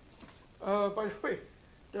 Okay? By the way,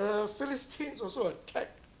 the Philistines also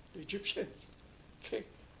attacked the Egyptians. Okay?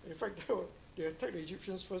 In fact, they attacked the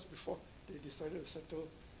Egyptians first before they decided to settle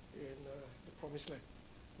in the Promised Land.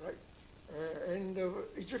 Right? And the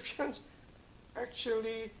Egyptians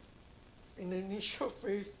actually, in the initial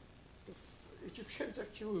phase, the Egyptians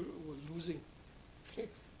actually were losing. Okay?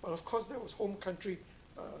 But of course, that was home country.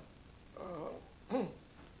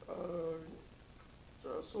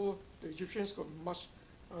 So the Egyptians could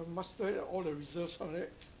muster all the reserves on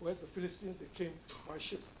it, whereas the Philistines, they came by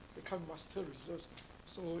ships. They can't muster reserves.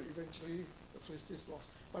 So eventually, the Philistines lost.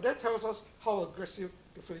 But that tells us how aggressive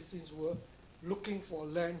the Philistines were, looking for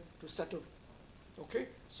land to settle. Okay?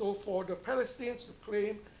 So for the Palestinians to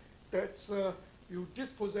claim that you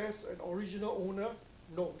dispossess an original owner,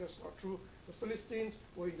 no, that's not true. The Philistines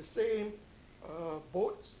were in the same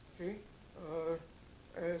boats, okay,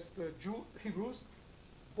 as the Hebrews.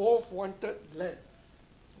 Both wanted land.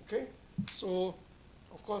 Okay? So,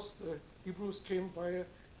 of course, the Hebrews came via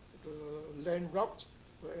the land route,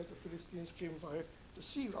 whereas the Philistines came via the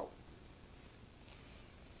sea route.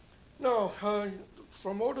 Now,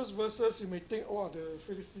 from all those verses, you may think, oh, the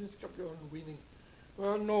Philistines kept on winning.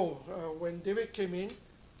 Well, no. When David came in,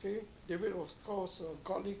 okay, David was, of course, a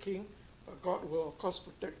godly king. God will, of course,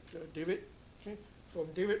 protect David. Okay? From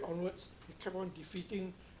David onwards, he kept on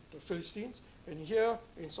defeating the Philistines. And here,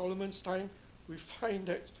 in Solomon's time, we find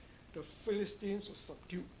that the Philistines were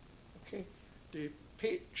subdued. Okay? They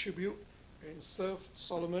paid tribute and served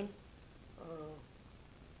Solomon,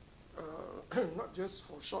 not just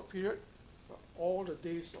for a short period, but all the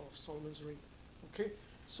days of Solomon's reign. Okay?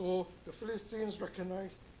 So the Philistines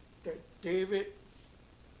recognized that David,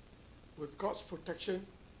 with God's protection,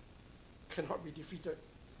 cannot be defeated.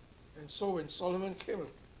 And so when Solomon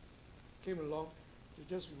came along, they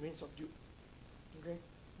just remained subdued. Okay?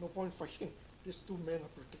 No point fighting. These 2 men are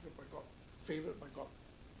protected by God, favored by God.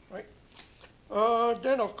 Right?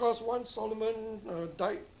 Then, of course, once Solomon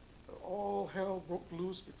died, all hell broke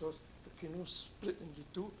loose because the kingdom split into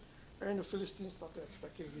 2, and the Philistines started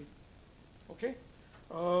attacking again. Okay?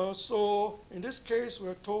 So, in this case,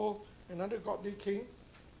 we're told another godly king,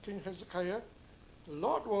 King Hezekiah. The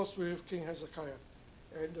Lord was with King Hezekiah,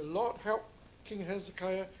 and the Lord helped King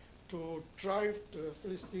Hezekiah to drive the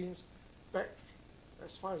Philistines back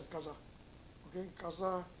as far as Gaza. Okay,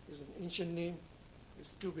 Gaza is an ancient name. It's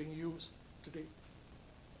still being used today.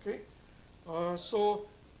 Okay, so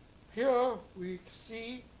here we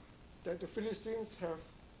see that the Philistines have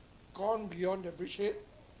gone beyond the bridgehead,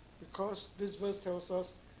 because this verse tells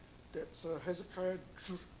us that Hezekiah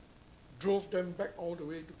drove them back all the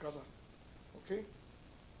way to Gaza. Okay.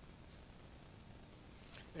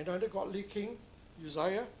 Another godly king,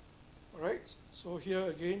 Uzziah. All right. So here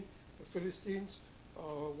again, the Philistines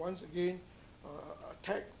once again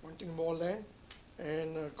attacked, wanting more land,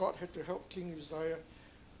 and God had to help King Uzziah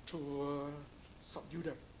to subdue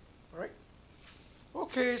them. All right.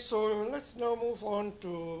 Okay. So let's now move on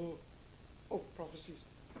to prophecies.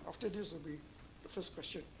 After this will be the first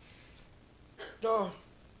question. Now,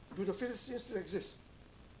 do the Philistines still exist?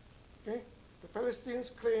 Okay. The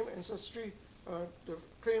Palestinians claim ancestry.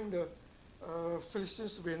 Claim the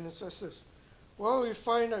Philistines to be ancestors. Well, we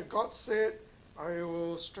find that God said, I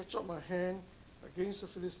will stretch out my hand against the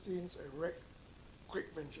Philistines and wreak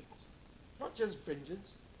great vengeance. Not just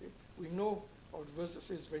vengeance. Okay? We know of the verse that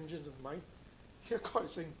says vengeance of mine. Here God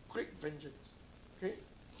is saying great vengeance. Okay?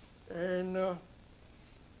 And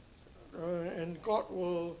God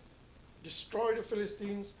will destroy the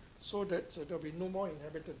Philistines so that there will be no more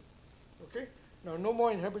inhabitant. Okay? Now, no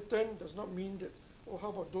more inhabitant does not mean that, oh, how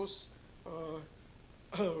about those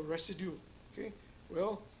residue? Okay?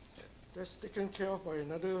 Well, that's taken care of by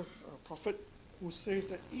another prophet who says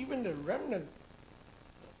that even the remnant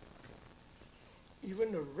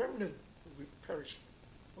will be perished.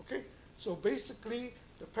 Okay? So basically,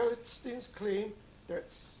 the Palestinians claim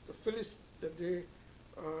that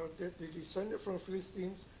that they descended from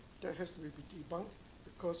Philistines, that has to be debunked,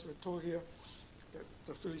 because we're told here that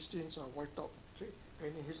the Philistines are wiped out. Okay?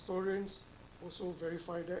 And historians also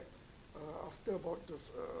verify that after about the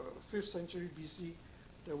 5th century BC,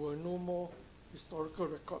 there were no more historical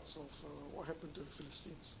records of what happened to the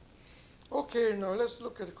Philistines. Okay, now let's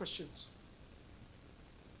look at the questions.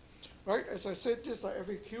 Right, as I said, these are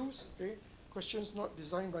FAQs, okay? Questions not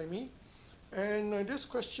designed by me. And these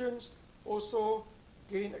questions also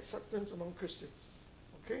gain acceptance among Christians.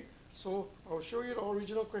 Okay, so I'll show you the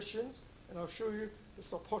original questions, and I'll show you the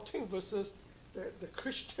supporting verses that the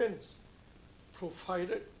Christians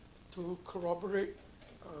provided to corroborate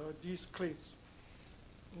these claims.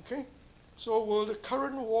 Okay, so will the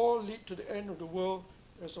current war lead to the end of the world,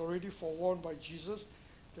 as already forewarned by Jesus,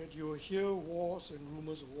 that you will hear wars and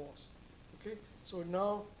rumors of wars? Okay, so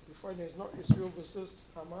now we find that it's not Israel versus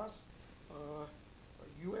Hamas.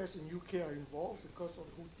 US and UK are involved because of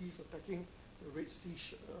the Houthis attacking the Red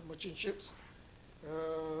Sea merchant ships.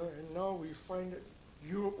 And now we find that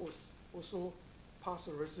Europe was also passed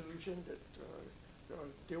a resolution that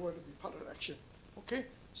they want to be part of the action. Okay,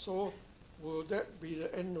 so will that be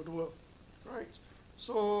the end of the world? Right,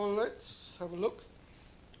 so let's have a look.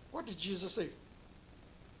 What did Jesus say?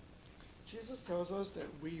 Jesus tells us that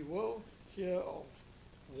we will hear of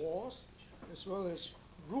wars as well as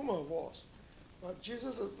rumor of wars. But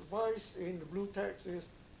Jesus' advice in the blue text is,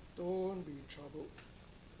 don't be troubled.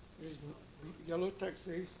 The yellow text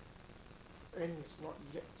says, end is not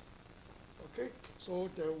yet. Okay, so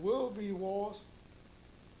there will be wars.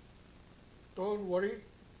 Don't worry,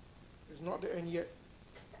 it's not the end yet.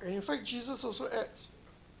 And in fact, Jesus also adds,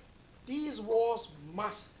 these wars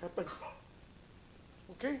must happen.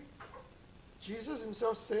 Okay? Jesus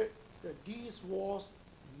himself said that these wars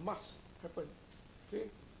must happen. Okay?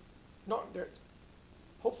 Not that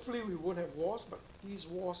hopefully we won't have wars, but these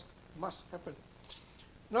wars must happen.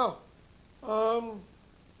 Now,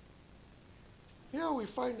 here we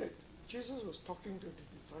find that Jesus was talking to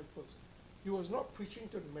the disciples. He was not preaching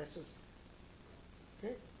to the masses.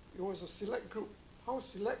 Okay? It was a select group. How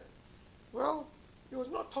select? Well, he was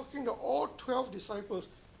not talking to all 12 disciples.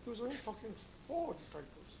 He was only talking to 4 disciples.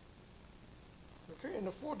 Okay? And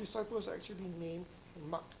the 4 disciples are actually named in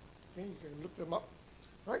Mark. Okay? You can look them up.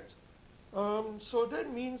 Right? So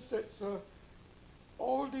that means that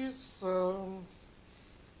all this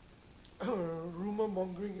rumor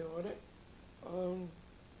mongering and all that,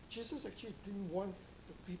 Jesus actually didn't want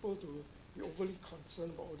the people to be overly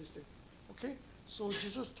concerned about all these things. Okay? So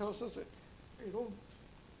Jesus tells us that, hey,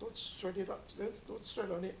 don't sweat it up, don't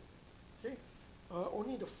sweat on it. Okay?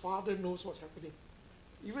 Only the Father knows what's happening.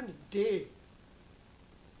 Even the day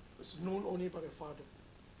is known only by the Father.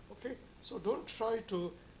 Okay? So don't try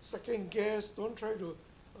to second guess, don't try to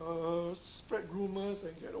spread rumors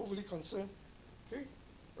and get overly concerned. Okay?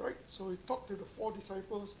 Right? So he talked to the 4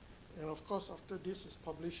 disciples, and of course after this is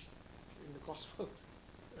published in the Gospel,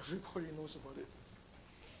 everybody knows about it.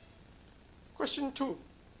 Question 2.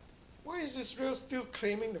 Why is Israel still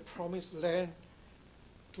claiming the promised land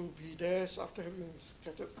to be theirs after having been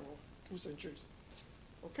scattered for 2 centuries?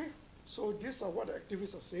 Okay? So these are what the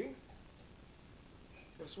activists are saying,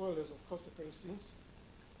 as well as, of course, the Palestinians.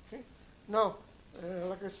 Okay? Now,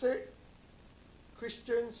 like I said,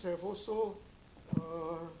 Christians have also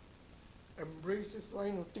embraced this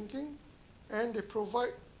line of thinking, and they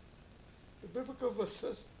provide the biblical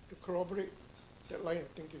verses to corroborate that line of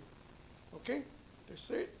thinking. Okay? They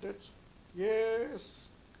say that, yes,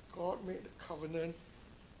 God made the covenant,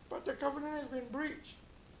 but the covenant has been breached.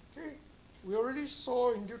 Okay? We already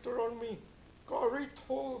saw in Deuteronomy, God already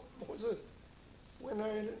told Moses, when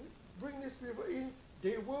I bring these people in,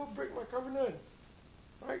 they will break my covenant.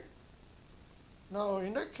 Right? Now,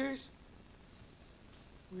 in that case,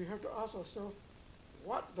 we have to ask ourselves,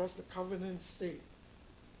 what does the covenant say?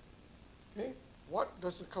 Okay? What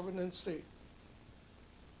does the covenant say?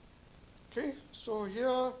 Okay, so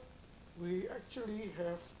here we actually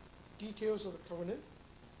have details of the covenant,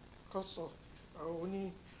 because of I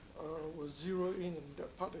only will zero in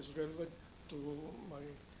that part that's relevant to my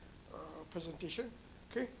presentation.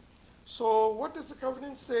 Okay, so what does the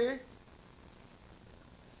covenant say?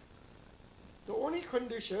 The only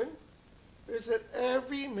condition is that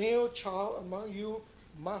every male child among you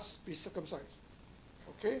must be circumcised.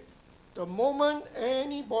 Okay, the moment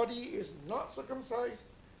anybody is not circumcised,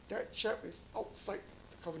 that chap is outside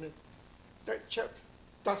the covenant. That chap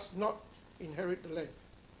does not inherit the land.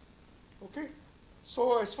 Okay?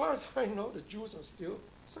 So as far as I know, the Jews are still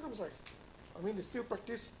circumcised. I mean, they still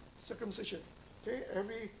practice circumcision. Okay?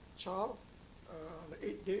 Every child on the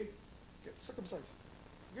 8th day gets circumcised.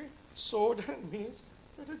 Okay? So that means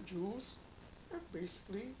that the Jews have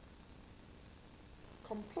basically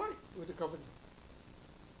complied with the covenant.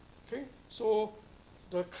 Okay, so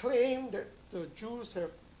the claim that the Jews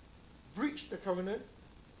have breached the covenant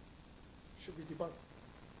should be debunked.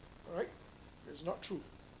 All right, it's not true.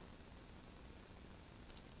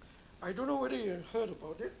 I don't know whether you heard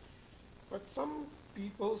about it, but some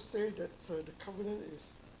people say that the covenant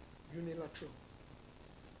is unilateral,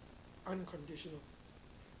 unconditional.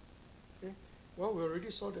 Okay, well, we already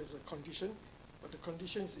saw there's a condition, but the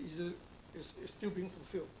condition is still being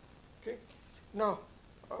fulfilled. Okay, now,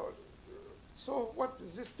 so what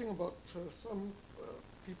is this thing about some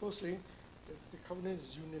people saying that the covenant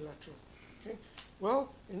is unilateral? Okay,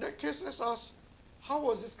 well, in that case, let's ask, how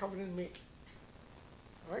was this covenant made?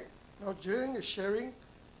 All right, now during the sharing,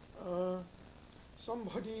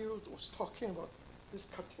 somebody was talking about this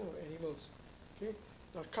cutting of animals. Okay,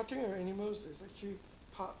 the cutting of animals is actually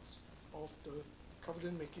parts of the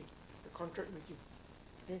covenant making, the contract making.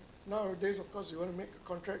 Okay, nowadays, of course, you want to make a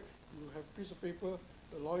contract, you have a piece of paper,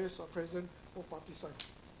 the lawyers are present, both parties sign.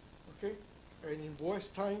 Okay, and in Boaz's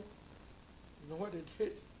time, you know what they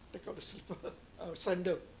did? Take out the slipper,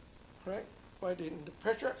 sandal, right? But in the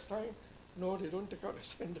patriarch's time, no, they don't take out the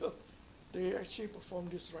sandal. They actually perform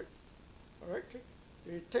this right. All right, okay?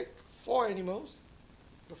 They take 4 animals.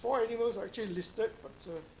 The 4 animals are actually listed, but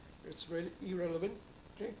it's really irrelevant.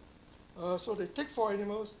 Okay, so they take 4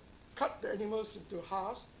 animals, cut the animals into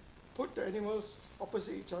halves, put the animals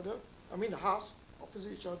opposite each other. I mean the halves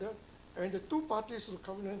opposite each other, and the 2 parties to the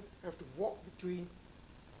covenant have to walk between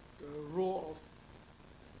the row of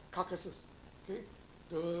carcasses. Okay,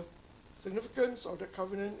 the significance of the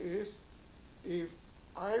covenant is, if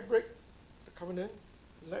I break the covenant,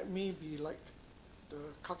 let me be like the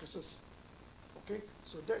carcasses. Okay,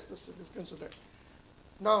 so that's the significance of that.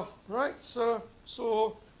 Now, right, so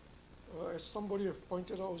as somebody have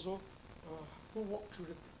pointed out also, who walked through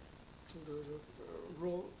the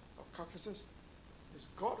row of carcasses? It's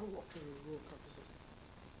God who walked through the row of carcasses,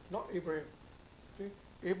 not Abraham. Okay,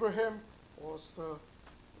 Abraham was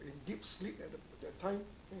in deep sleep at that time.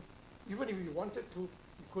 Okay? Even if he wanted to,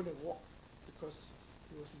 he couldn't walk because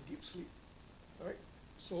he was in deep sleep. Right?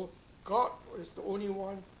 So God is the only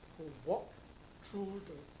one who walked through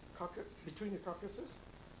the between the carcasses,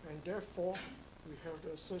 and therefore we have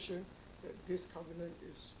the assertion that this covenant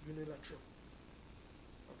is unilateral.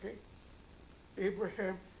 Okay?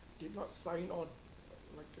 Abraham did not sign on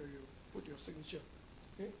like you put your signature.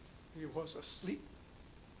 Okay? He was asleep.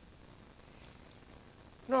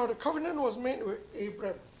 Now the covenant was made with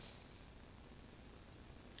Abram.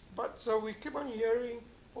 But we keep on hearing,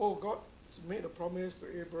 oh, God made a promise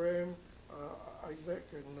to Abraham, Isaac,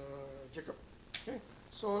 and Jacob. Okay,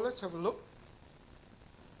 so let's have a look.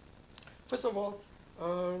 First of all,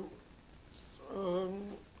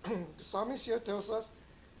 the psalmist here tells us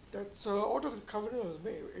that although the covenant was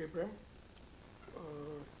made with Abraham,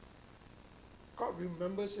 God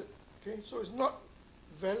remembers it. Okay, so it's not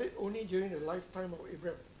valid only during the lifetime of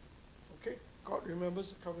Abraham. Okay, God remembers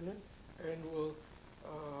the covenant and will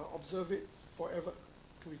observe it forever,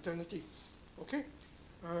 to eternity. Okay,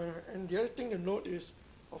 and the other thing to note is,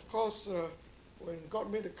 of course, when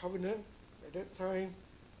God made the covenant, at that time,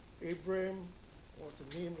 Abram was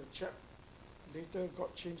the name of the chap. Later,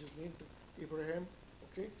 God changed his name to Abraham.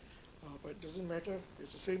 Okay, but it doesn't matter.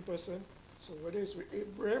 It's the same person. So whether it's with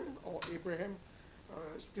Abram or Abraham,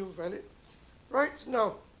 it's still valid. Right,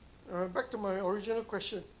 now, back to my original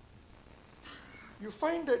question. You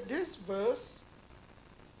find that this verse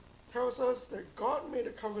tells us that God made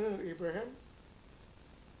a covenant with Abraham,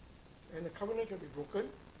 and the covenant can be broken,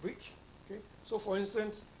 breached. Okay? So for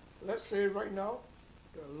instance, let's say right now,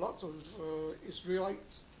 there are lots of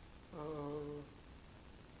Israelites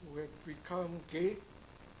who have become gay,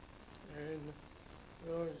 and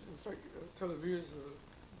in fact, Tel Aviv is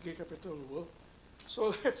the gay capital of the world.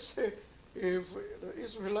 So let's say if the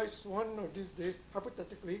Israelites one of these days,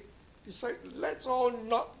 hypothetically, decide, let's all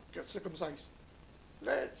not get circumcised.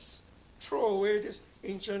 Let's throw away this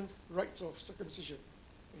ancient rites of circumcision.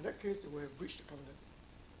 In that case, they will have breached the covenant.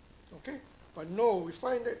 Okay? But no, we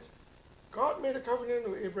find that God made a covenant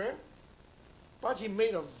with Abraham, but he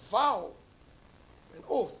made a vow, an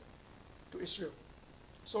oath to Israel.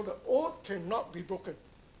 So the oath cannot be broken.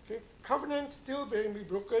 Okay? Covenant still can be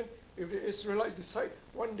broken if the Israelites decide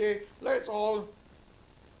one day, let's all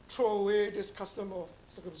throw away this custom of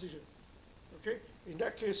circumcision. Okay? In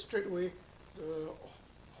that case, straight away, the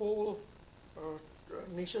whole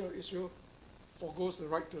nation of Israel forgoes the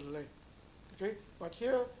right to the land. Okay? But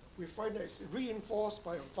here, we find that it's reinforced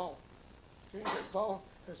by a vow. Okay? That vow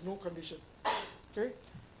has no condition. Okay?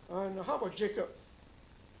 And how about Jacob?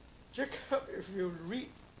 Jacob, if you read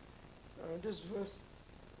this verse,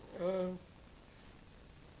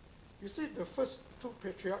 you see the first two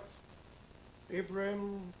patriarchs,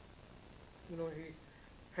 Abram, he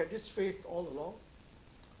had this faith all along.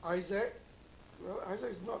 Isaac, well,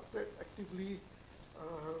 Isaac is not that actively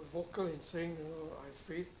vocal in saying, I have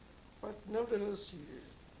faith, but nevertheless,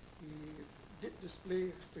 he did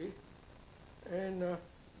display faith, and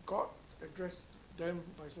God addressed them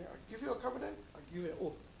by saying, I give you a covenant, I give you an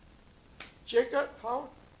oath. Jacob, how?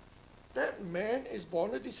 That man is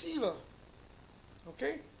born a deceiver.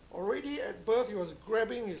 Okay? Already at birth, he was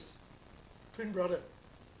grabbing his twin brother's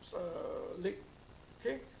leg.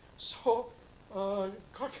 Okay? So,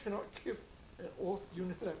 God cannot give an oath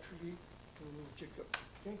unilaterally to Jacob.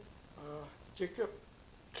 Okay? Jacob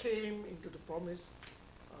came into the promise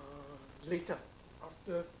later,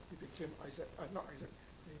 after he became not Isaac,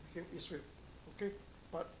 he became Israel. Okay?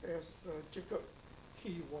 But as Jacob,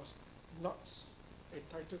 he was not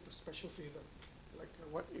entitled to special favor, like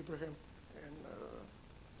what Abraham and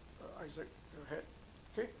Isaac had.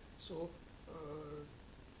 Okay? So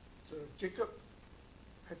Jacob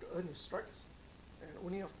had to earn his stripes, and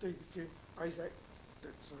only after he became Isaac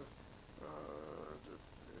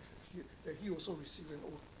that he also received an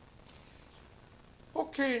oath.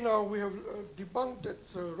 Okay, now we have debunked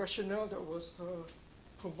that rationale that was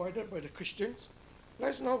provided by the Christians.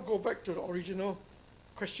 Let's now go back to the original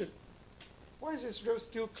question. Why is Israel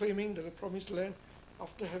still claiming the promised land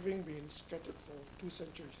after having been scattered for 2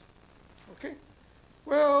 centuries? Okay?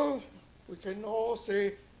 Well, we can all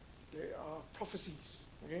say they are prophecies.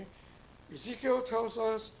 Okay? Ezekiel tells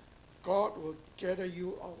us God will gather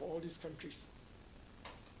you out of all these countries.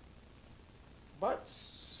 But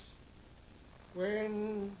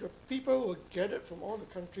when the people were gathered from all the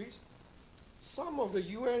countries, some of the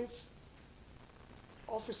UN's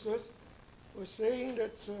officers were saying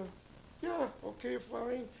that, yeah, okay,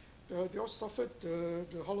 fine, they all suffered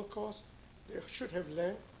the Holocaust, they should have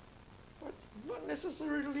land, but not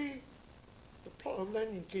necessarily the plot of land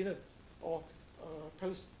in Canaan or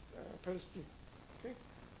Palestine. Okay?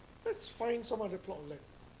 Let's find some other plot of land,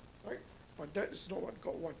 right? But that is not what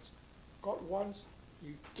God wants. God wants,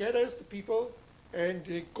 He gathers the people and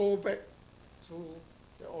they go back to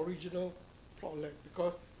the original plot of land,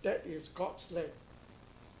 because that is God's land.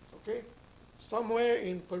 Okay? Somewhere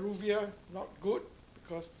in Peruvia, not good,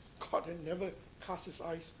 because God had never cast his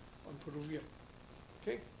eyes on Peruvia.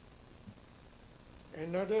 Okay?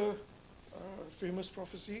 Another famous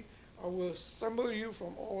prophecy, I will assemble you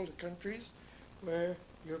from all the countries where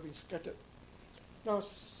you have been scattered. Now,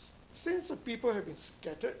 since the people have been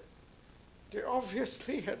scattered, they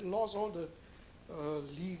obviously had lost all the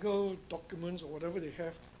legal documents or whatever they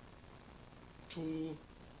have to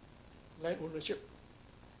land ownership.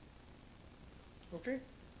 Okay?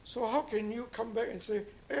 So how can you come back and say,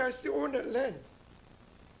 hey, I still own that land?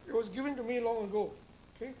 It was given to me long ago.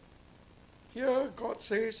 Okay? Here God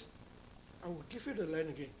says, I will give you the land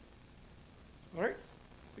again. All right?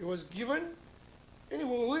 It was given and it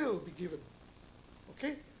will be given.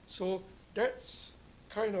 Okay? So that's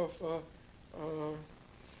kind of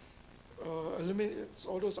eliminates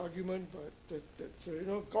all those arguments, but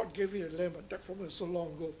that God gave you the land, but that promise was so long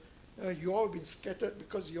ago. You all been scattered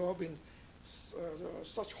because you all been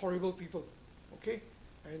such horrible people. Okay?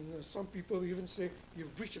 And some people even say,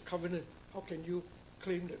 you've breached a covenant. How can you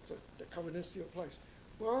claim that the covenant still applies?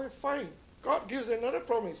 Well, fine. God gives another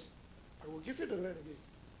promise. I will give you the land again.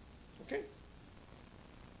 Okay?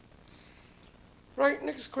 Right,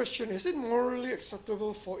 next question. Is it morally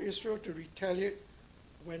acceptable for Israel to retaliate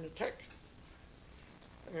when attacked?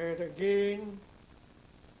 And again,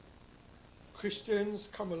 Christians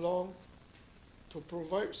come along to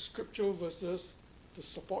provide scriptural verses to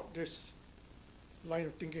support this line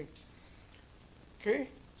of thinking. Okay,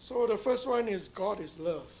 so the first one is God is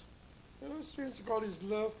love. Since God is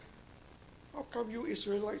love, how come you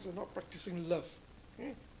Israelites are not practicing love?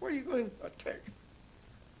 Okay? Why are you going to attack?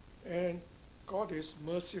 And God is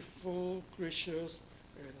merciful, gracious,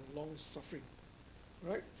 and long-suffering.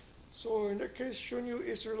 Right? So in that case, shouldn't you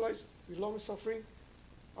Israelites be long-suffering?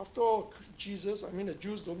 After all, Jesus, the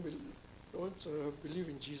Jews don't believe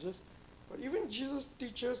in Jesus. But even Jesus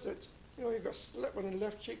teaches that, you got slapped on the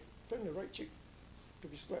left cheek, turn the right cheek to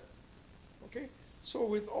be slapped. Okay? So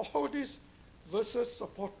with all these verses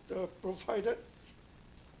provided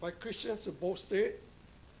by Christians to boast it,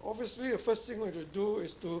 obviously the first thing we have to do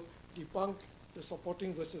is to debunk the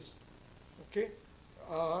supporting verses. Okay?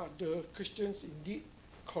 Are the Christians indeed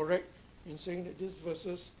correct in saying that these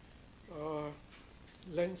verses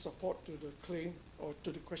lend support to the claim or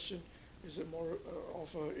to the question, is it more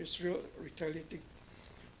of Israel retaliating?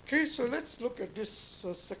 Okay, so let's look at this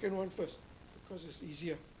second one first, because it's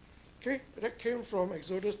easier. Okay, that came from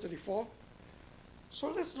Exodus 34. So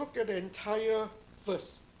let's look at the entire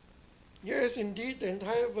verse. Yes, indeed, the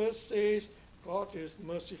entire verse says God is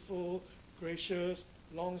merciful, gracious,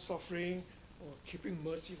 long-suffering, or keeping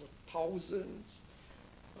mercy for thousands,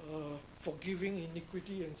 forgiving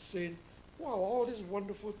iniquity and sin. Wow, all these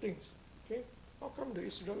wonderful things. Okay, how come the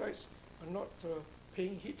Israelites are not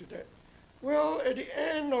paying heed to that? Well, at the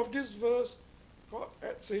end of this verse, God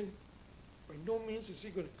adds in, by no means is he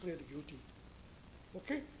going to clear the guilty.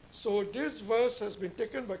 Okay, so this verse has been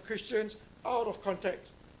taken by Christians out of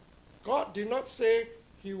context. God did not say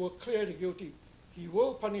he will clear the guilty. He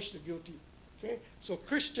will punish the guilty. Okay, so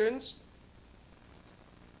Christians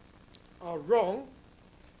are wrong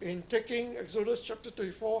in taking Exodus chapter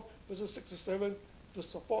 34, verses 6 to 7 to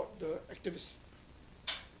support the activists.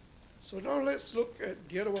 So now let's look at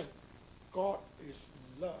the other one. God is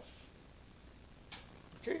love.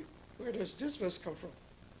 Okay, where does this verse come from?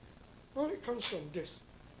 Well, it comes from this.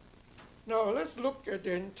 Now let's look at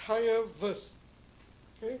the entire verse.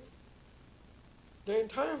 Okay, the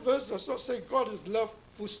entire verse does not say God is love,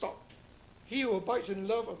 full stop. He who abides in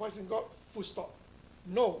love abides in God, full stop.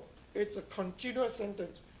 No, it's a continuous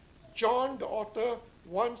sentence. John, the author,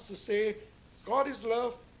 wants to say God is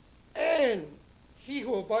love, and he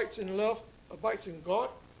who abides in love abides in God,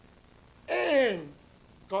 and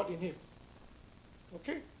God in him.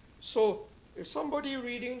 Okay? So, if somebody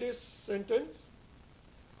reading this sentence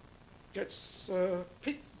gets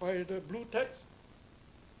picked by the blue text,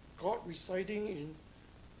 God residing in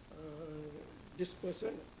this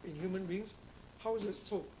person, in human beings, how is it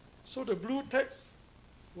so? So the blue text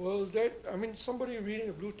will then, somebody reading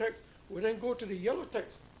the blue text will then go to the yellow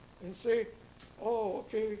text and say, oh,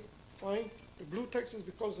 okay, fine, the blue text is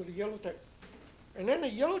because of the yellow text. And then the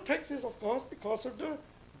yellow text is, of course, because of the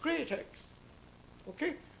gray text.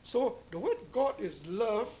 Okay? So the word God is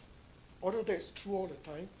love, although that's true all the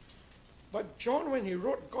time, but John, when he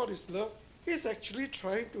wrote God is love, he's actually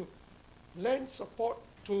trying to lend support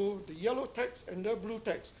to the yellow text and the blue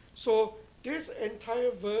text. So this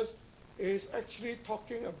entire verse is actually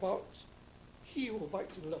talking about he who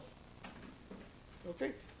abides in love.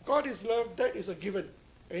 Okay? God is love, that is a given.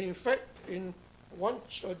 And in fact, in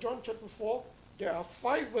John chapter 4, there are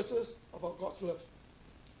 5 verses about God's love.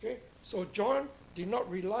 Okay? So John did not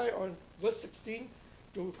rely on verse 16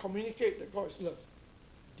 to communicate that God is love.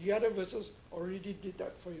 The other verses already did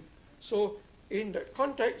that for you. So in that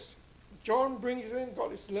context, John brings in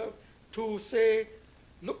God is love to say,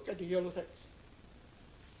 look at the yellow text.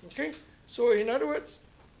 Okay? So in other words,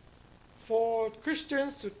 for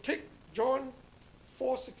Christians to take John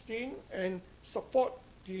 4:16 and support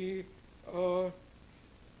the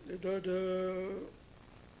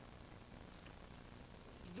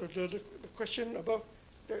question above,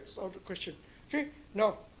 that's out of the question. Okay?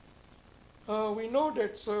 Now, we know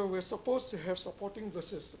that we're supposed to have supporting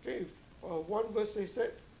verses. Okay? If one verse says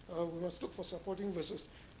that, we must look for supporting verses.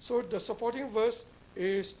 So the supporting verse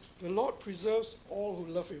is, the Lord preserves all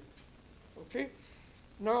who love him. Okay?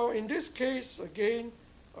 Now, in this case, again,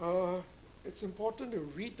 it's important to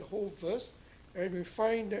read the whole verse, and we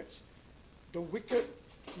find that the wicked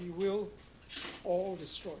he will all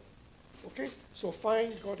destroy. Okay? So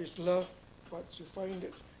fine, God is love, but you find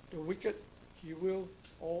that the wicked he will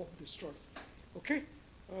all destroy. Okay?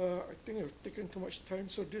 I think I've taken too much time,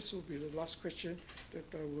 so this will be the last question that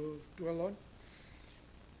I will dwell on.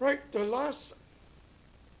 Right, the last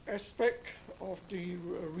aspect of the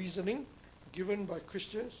reasoning given by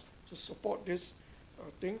Christians to support this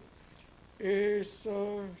thing is,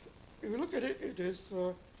 if you look at it, it is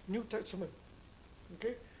New Testament.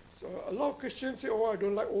 Okay? So a lot of Christians say, oh, I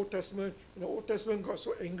don't like Old Testament. In the Old Testament, God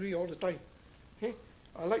so angry all the time. Okay?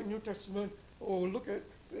 I like New Testament. Oh, look at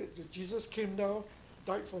Jesus came down,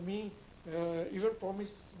 died for me, even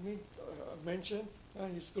promised me a mansion.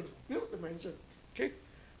 He's going to build the mansion. Okay?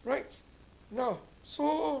 Right? Now,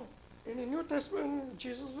 so in the New Testament,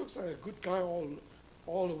 Jesus looks like a good guy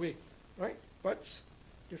all the way. Right? But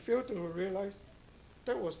they fail to realize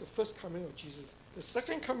that was the first coming of Jesus. The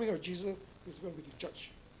second coming of Jesus is going to be the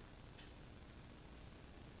judge.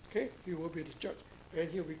 Okay? He will be the judge. And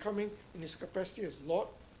he'll be coming in his capacity as Lord,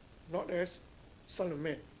 not as Son of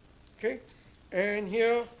Man. Okay? And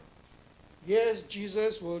here, yes,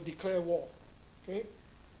 Jesus will declare war. Okay?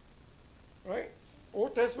 Right?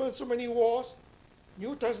 Old Testament, so many wars.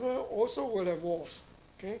 New Testament also will have wars.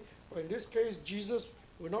 Okay? But in this case, Jesus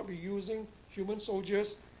will not be using human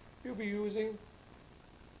soldiers. He'll be using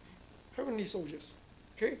heavenly soldiers.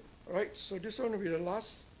 Okay? All right? So this one will be the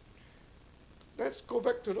last let's go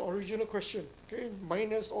back to the original question, okay,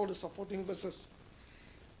 minus all the supporting verses.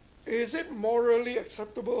 Is it morally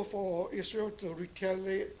acceptable for Israel to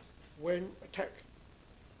retaliate when attacked?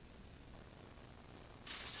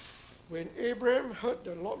 When Abram heard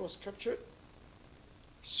that Lot was captured,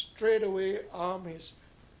 straight away armed his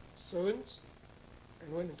servants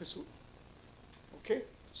and went in pursuit. Okay?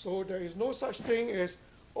 So there is no such thing as,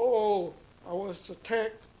 oh, I was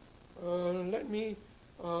attacked, let me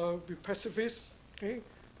be pacifist. Okay?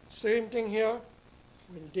 Same thing here.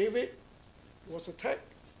 When David was attacked,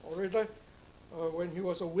 or rather, when he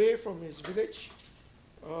was away from his village,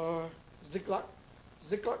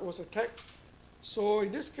 Ziklag was attacked. So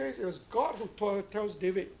in this case, it was God who tells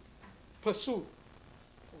David, pursue.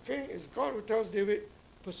 Okay? It's God who tells David,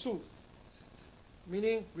 pursue,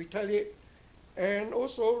 meaning retaliate. And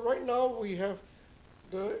also, right now, we have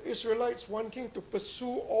the Israelites wanting to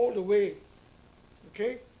pursue all the way.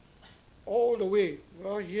 Okay? All the way.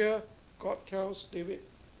 Well, here, God tells David,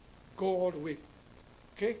 go all the way.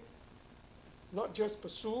 Okay? Not just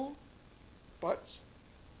pursue, but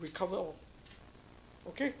recover all.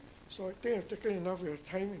 Okay? So I think I've taken enough of your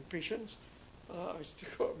time and patience. I still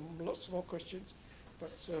got lots more questions,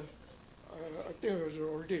 but I think I've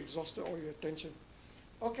already exhausted all your attention.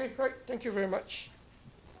 Okay, right, thank you very much.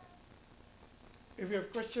 If you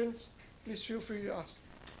have questions, please feel free to ask.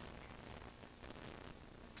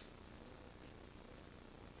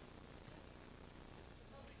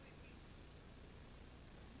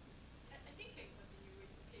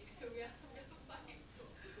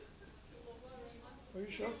 Are you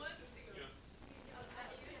sure?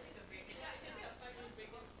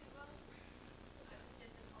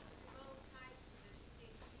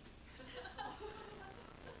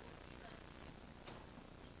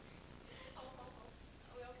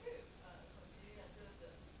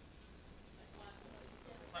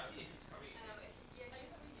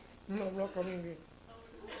 No, I'm not coming in.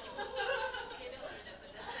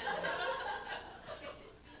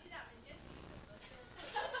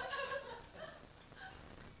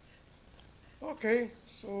 Okay,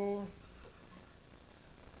 so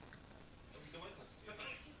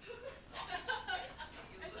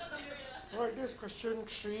right, this is question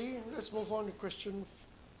 3. Let's move on to question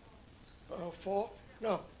 4.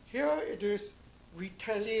 Now, here it is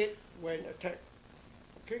retaliate when attacked.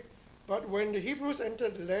 Okay, but when the Hebrews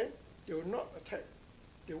entered the land, they were not attacked.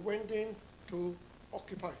 They went in to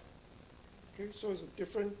occupy. Okay, so it's a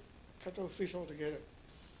different kettle of fish altogether.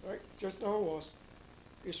 Right? Just now was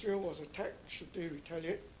Israel was attacked, should they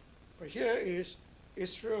retaliate? But here is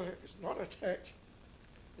Israel is not attacked,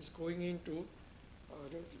 it's going in to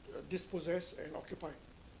dispossess and occupy.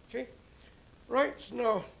 Okay? Right,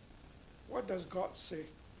 now, what does God say?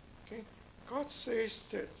 Okay? God says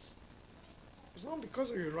that it's not because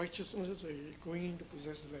of your righteousness that you're going in to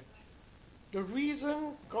possess the land. The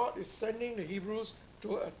reason God is sending the Hebrews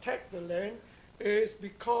to attack the land is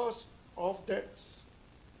because of that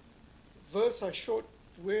verse I showed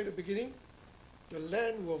way at the beginning. The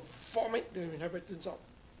land will vomit the inhabitants out.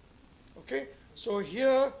 Okay? So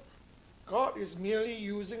here, God is merely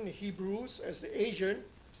using the Hebrews as the agent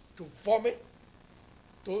to vomit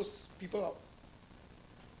those people out.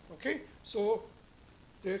 Okay? So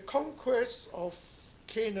the conquest of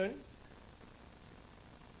Canaan,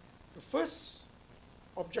 the first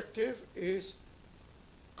objective is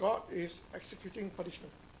God is executing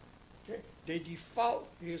punishment. Okay? They defiled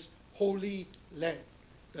his holy land,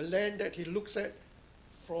 the land that he looks at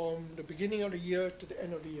from the beginning of the year to the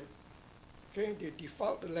end of the year. Okay? They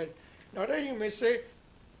defiled the land. Now then you may say,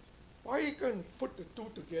 why are you going to put the two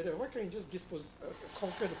together? Why can't you just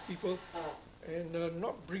conquer the people and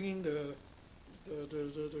not bring in the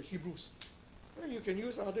Hebrews? Well, you can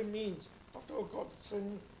use other means. After all, God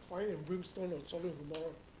sent fire and brimstone on Sodom and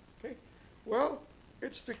Gomorrah. Okay? Well,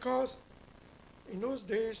 it's because in those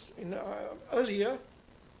days, earlier,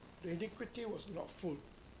 the iniquity was not full.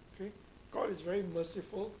 Okay? God is very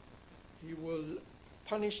merciful. He will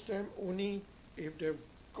punish them only if they've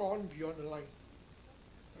gone beyond the line.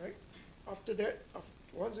 Right? After that,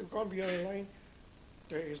 once they've gone beyond the line,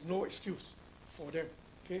 there is no excuse for them.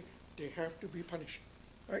 Okay? They have to be punished.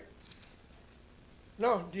 Right?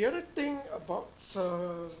 Now, the other thing about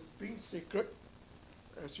being sacred,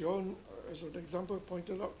 as an example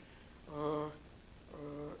pointed out,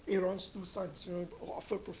 Aaron's 2 sons,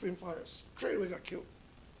 offered profane fire, straight away got killed.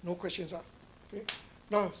 No questions asked. Okay?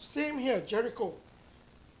 Now, same here, Jericho.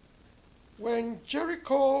 When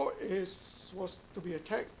Jericho was to be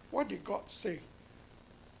attacked, what did God say?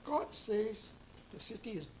 God says the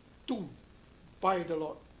city is doomed by the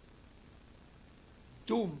Lord.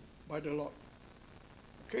 Doomed by the Lord.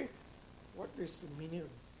 Okay? What is the meaning of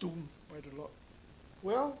doomed by the Lord?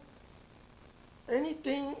 Well,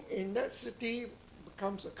 anything in that city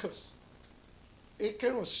becomes a curse.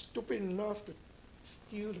 Achan was stupid enough to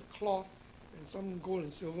steal the cloth and some gold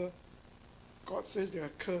and silver. God says they are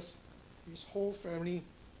cursed. His whole family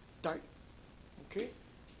died. Okay?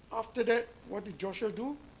 After that, what did Joshua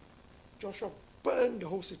do? Joshua burned the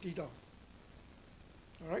whole city down.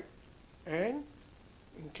 Alright? And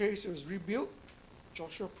in case it was rebuilt,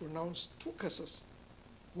 Joshua pronounced 2 curses.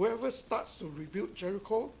 Whoever starts to rebuild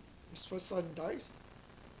Jericho, his first son dies.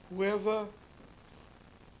 Whoever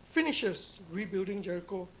finishes rebuilding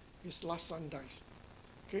Jericho, his last son dies.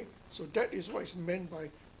 Okay? So that is what is meant by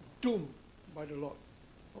doomed by the Lord.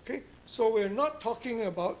 Okay? So we're not talking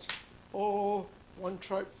about, one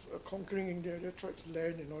tribe conquering the other tribe's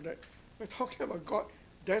land and all that. We're talking about God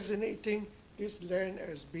designating this land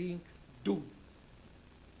as being doomed.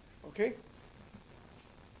 Okay?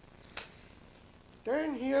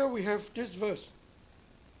 Then here we have this verse.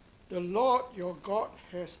 The Lord your God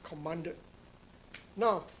has commanded.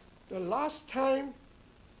 Now, the last time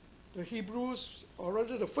the Hebrews, or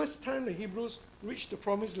rather the first time the Hebrews reached the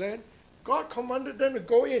promised land, God commanded them to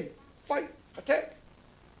go in, fight, attack.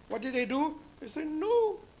 What did they do? They said,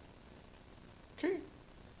 no. Okay?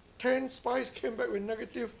 10 spies came back with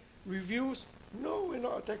negative reviews. No, we're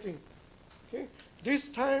not attacking. Okay? This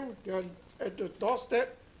time, they are at the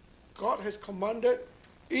doorstep. God has commanded,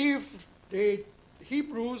 if the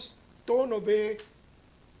Hebrews don't obey,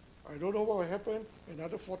 I don't know what will happen,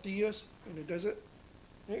 another 40 years in the desert.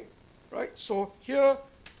 Okay? Right? So here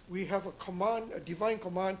we have a command, a divine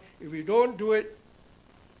command. If we don't do it,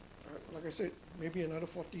 like I said, maybe another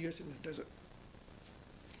 40 years in the desert.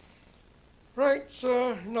 Right,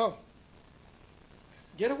 so now,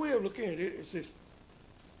 the other way of looking at it is this.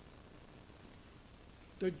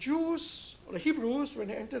 The Jews, or the Hebrews, when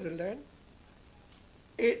they entered the land,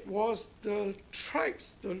 it was the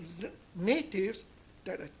tribes, the natives,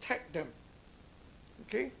 that attacked them.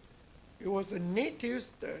 Okay? It was the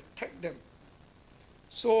natives that attacked them.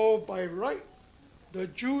 So by right, the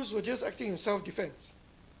Jews were just acting in self-defense.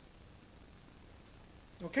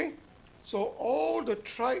 Okay? So all the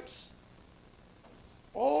tribes,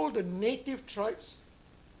 all the native tribes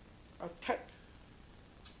attacked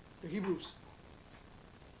the Hebrews.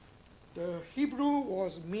 The Hebrew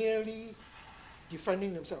was merely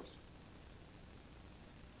defending themselves.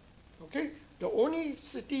 Okay? The only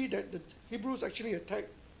city that the Hebrews actually attacked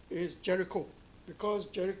is Jericho, because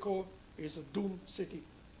Jericho is a doomed city.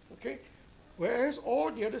 Okay? Whereas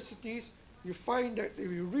all the other cities, you find that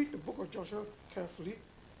if you read the book of Joshua carefully,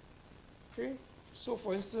 okay? So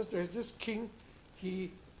for instance, there's this king,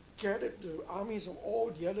 he gathered the armies of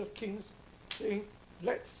all the other kings, saying,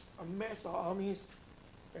 let's amass our armies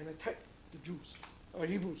and attack the Jews,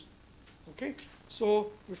 Hebrews. Okay?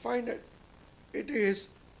 So we find that it is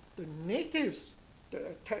the natives that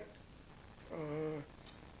attacked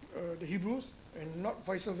the Hebrews and not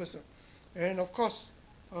vice versa. And of course,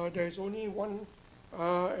 there is only one,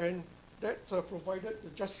 and that provided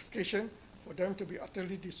the justification for them to be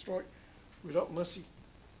utterly destroyed without mercy.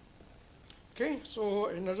 Okay, so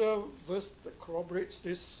another verse that corroborates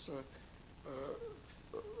this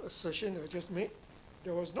assertion I just made.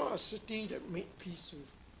 There was not a city that made peace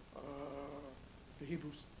with the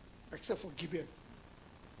Hebrews, except for Gibeon.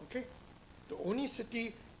 Okay, the only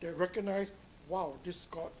city that recognized, wow, this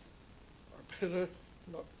God, I better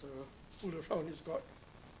not fool around this God.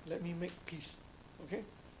 Let me make peace. Okay,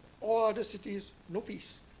 all other cities, no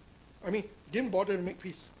peace. I mean, didn't bother to make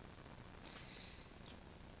peace.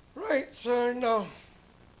 Right, so now,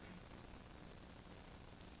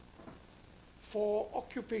 for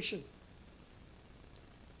occupation,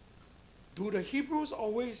 do the Hebrews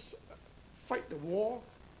always fight the war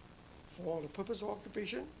for the purpose of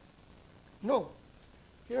occupation? No.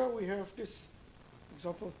 Here we have this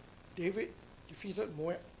example. David defeated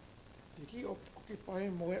Moab. Did he occupy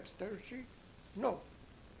Moab's territory? No.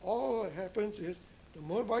 All that happens is the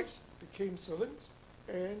Moabites became servants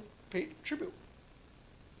and paid tribute.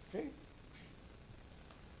 Okay?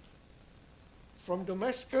 From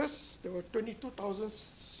Damascus, there were 22,000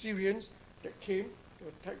 Syrians that came to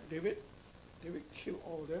attack David. David killed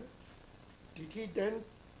all of them. Did he then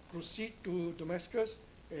proceed to Damascus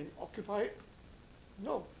and occupy it?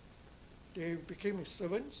 No. They became his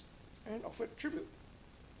servants and offered tribute.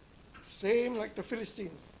 Same like the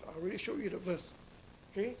Philistines. I already showed you the verse.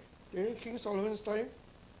 Okay? During King Solomon's time,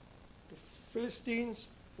 the Philistines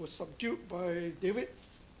were subdued by David.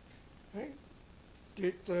 Okay?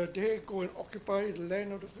 Did they go and occupy the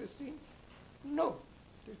land of the Philistines? No.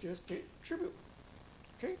 They just paid tribute.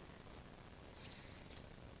 Okay?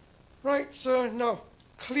 Right, so now,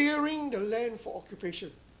 clearing the land for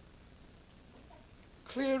occupation.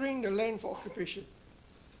 Clearing the land for occupation.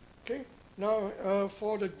 Okay, now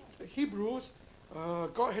for the Hebrews,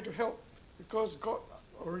 God had to help because God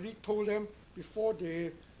already told them before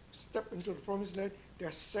they step into the promised land, there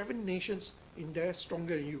are 7 nations in there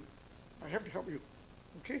stronger than you. I have to help you.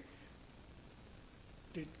 Okay?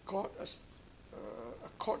 Did God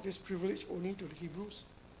accord this privilege only to the Hebrews?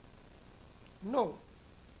 No.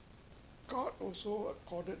 God also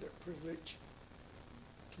accorded that privilege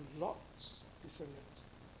to Lot's descendants.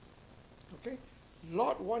 Okay?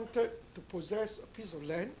 Lot wanted to possess a piece of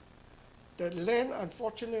land. That land,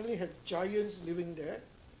 unfortunately, had giants living there.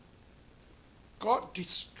 God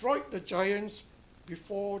destroyed the giants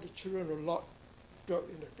before the children of Lot dwelt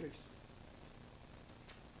in that place.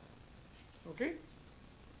 Okay?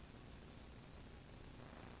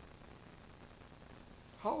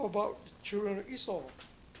 How about the children of Esau,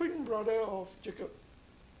 twin brother of Jacob?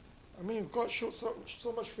 I mean, if God showed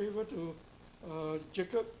so much favor to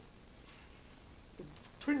Jacob, the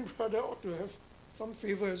twin brother ought to have some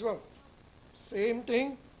favor as well. Same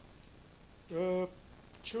thing, the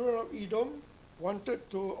children of Edom wanted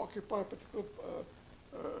to occupy a particular,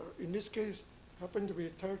 in this case, happened to be the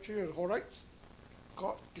territory of the Horites.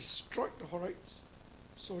 God destroyed the Horites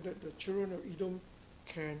so that the children of Edom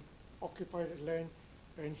can occupy the land.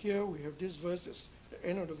 And here we have this verse, that's the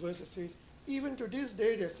end of the verse that says, even to this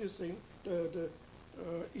day they're still saying, the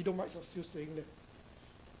Edomites are still staying there.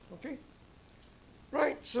 Okay?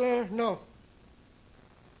 Right, now,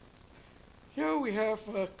 here we have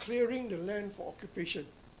clearing the land for occupation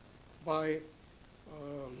by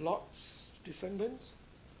Lot's descendants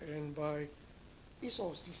and by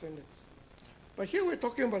Esau's descendants. But here we're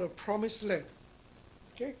talking about a promised land.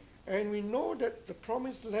 Okay? And we know that the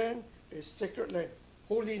promised land is sacred land,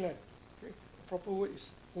 holy land. Okay? The proper word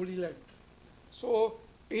is holy land. So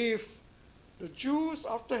if the Jews,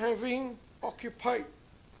 after having occupied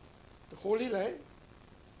the holy land,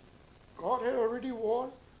 God had already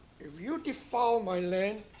warned, if you defile my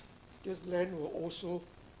land, this land will also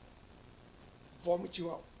vomit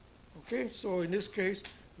you out. Okay, so in this case,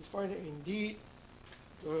 we find that indeed,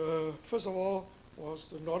 first of all, was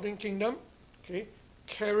the northern kingdom, okay,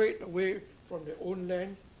 carried away from their own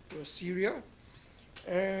land to Assyria.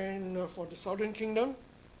 And for the southern kingdom,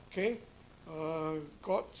 okay,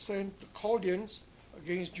 God sent the Chaldeans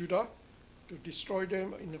against Judah to destroy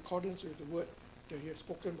them in accordance with the word that he has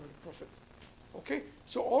spoken by the prophets. Okay,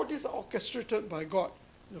 so all these are orchestrated by God.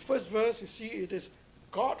 In the first verse, you see it is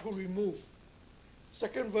God who removed.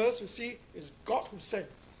 Second verse, you see, is God who sent.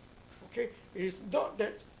 Okay, it is not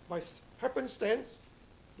that by happenstance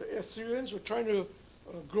the Assyrians were trying to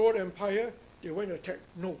grow the empire, they went to attack.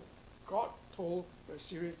 No, God told the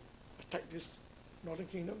Assyrians, attack this northern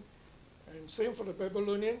kingdom. And same for the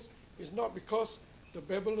Babylonians. It's not because the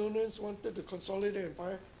Babylonians wanted to consolidate the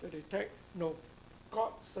empire that they attacked. No,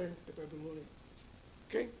 God sent the Babylonians.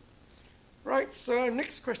 Okay? Right, so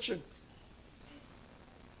next question.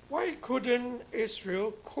 Why couldn't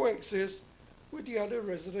Israel coexist with the other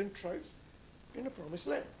resident tribes in the promised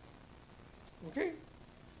land? Okay?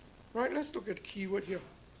 Right, let's look at the key word here,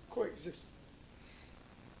 coexist.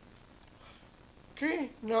 Okay,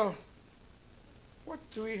 now, what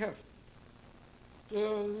do we have? The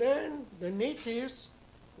land, the natives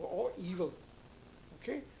were all evil.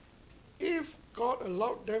 Okay? If God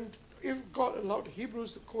allowed them, if God allowed the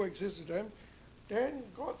Hebrews to coexist with them, then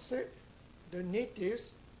God said, the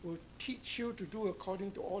natives will teach you to do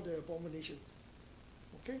according to all the abominations.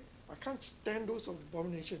 Okay? I can't stand those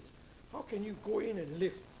abominations. How can you go in and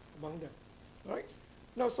live among them? Right?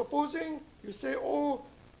 Now, supposing you say, oh,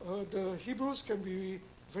 the Hebrews can be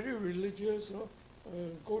very religious,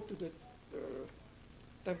 go to the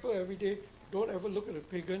temple every day, don't ever look at the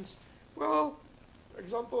pagans. Well,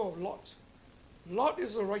 example of Lot. Lot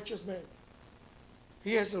is a righteous man.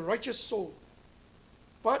 He has a righteous soul.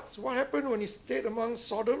 But what happened when he stayed among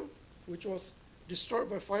Sodom, which was destroyed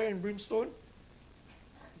by fire and brimstone?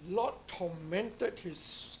 Lot tormented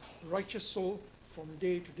his righteous soul from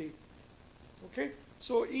day to day. Okay?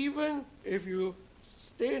 So even if you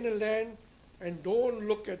stay in the land and don't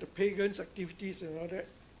look at the pagans' activities and all that,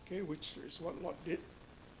 okay, which is what Lot did,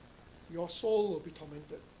 your soul will be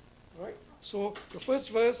tormented. Right? So the first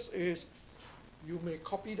verse is, you may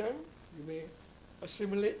copy them, you may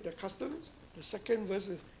assimilate their customs. The second verse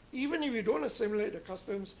is, even if you don't assimilate the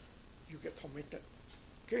customs, you get tormented.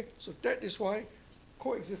 Okay? So that is why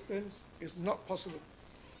coexistence is not possible.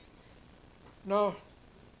 Now,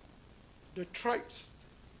 the tribes,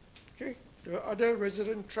 okay, the other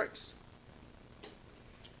resident tribes.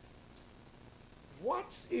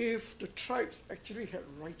 what if the tribes actually had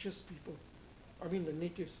righteous people? I mean the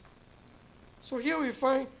natives. So here we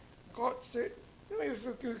find God said, if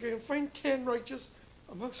you can find 10 righteous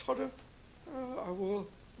amongst all them, I will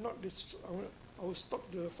not I will stop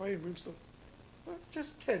the fire and brimstone.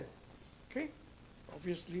 Just 10. Okay?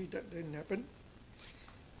 Obviously that didn't happen.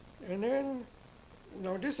 And then,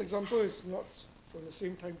 now this example is not from the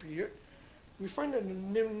same time period. We find that the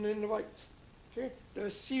Ninevites, okay, the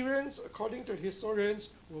Assyrians, according to the historians,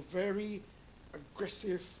 were very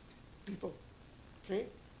aggressive people. Okay?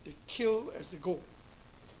 They kill as they go.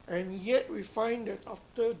 And yet we find that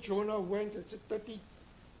after Jonah went and said 30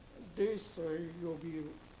 days you'll be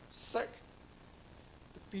sacked,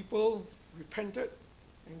 the people repented,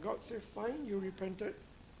 and God said, fine, you repented,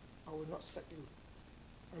 I will not sack you.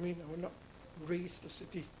 I will not raise the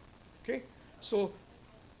city. Okay? So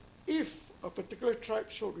if a particular tribe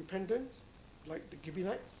showed repentance, like the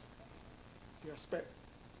Gibeonites, they are spared.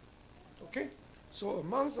 Okay? So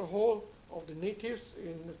amongst the whole of the natives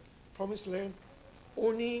in the promised land,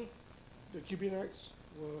 only the Gibeonites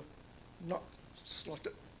were not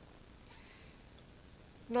slaughtered.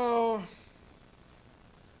 Now,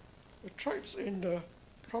 the tribes in the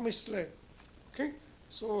promised land. Okay,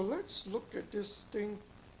 so let's look at this thing.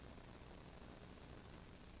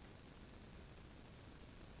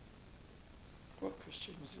 What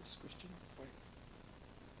question is this? Question 5.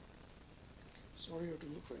 Sorry, I have to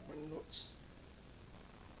look for my notes.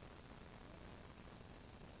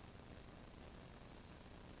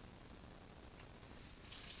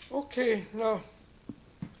 Okay, now,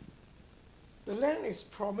 the land is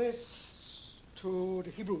promised to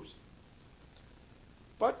the Hebrews.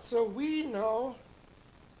 But we now,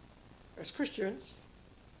 as Christians,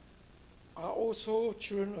 are also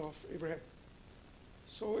children of Abraham.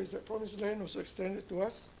 So is that promised land also extended to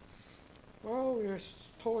us? Well, we are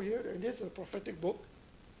told here, and this is a prophetic book,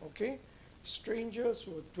 okay? Strangers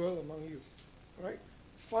will dwell among you, right?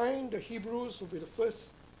 Find the Hebrews will be the first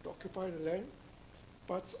to occupy the land.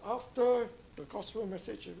 But after the gospel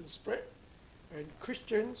message has been spread, and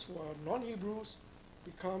Christians who are non-Hebrews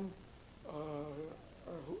become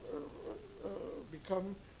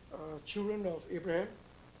children of Abraham,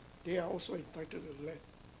 they are also entitled to the land.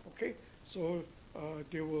 Okay, so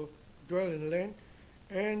they will dwell in the land.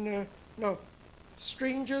 And now,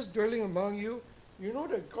 strangers dwelling among you, you know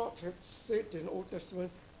that God had said in the Old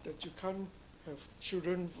Testament that you can't have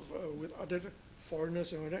children with other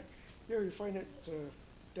foreigners and all that. Here you find that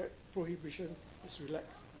that prohibition is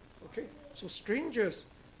relaxed. Okay, so strangers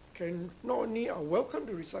can not only are welcome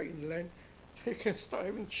to reside in the land, they can start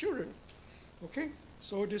having children. Okay,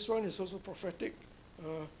 so this one is also prophetic.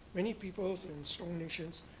 Many peoples and strong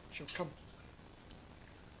nations shall come.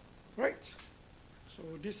 Right, so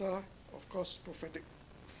these are, of course, prophetic.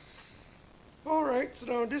 All right, so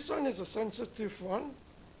now this one is a sensitive one,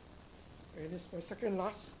 and it's my second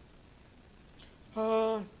last.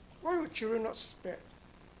 Why were children not spared?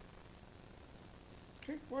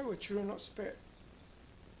 Okay, why were children not spared?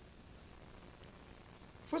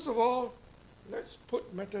 First of all, let's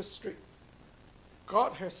put matters straight.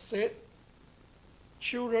 God has said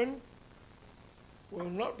children will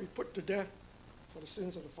not be put to death for the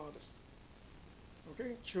sins of the fathers.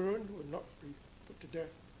 Okay, children will not be put to death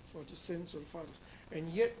for the sins of the fathers. And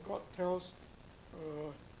yet God tells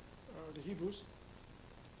the Hebrews,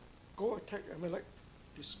 go attack Amalek,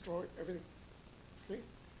 destroy everything. Okay,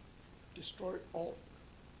 destroy all.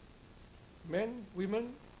 Men,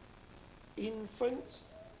 women, infants,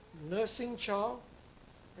 nursing child,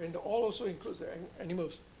 and all also includes the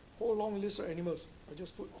animals. Whole long list of animals. I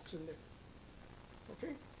just put oxen there.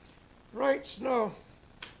 Okay? Right, now,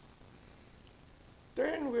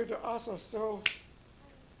 then we have to ask ourselves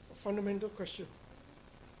a fundamental question.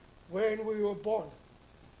 When we were born,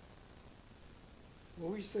 were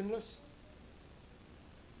we sinless?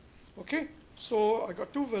 Okay, so I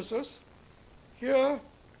got two verses. Here,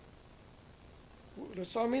 the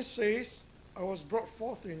psalmist says, I was brought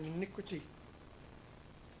forth in iniquity.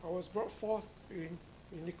 I was brought forth in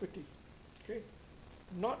iniquity. Okay?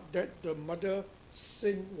 Not that the mother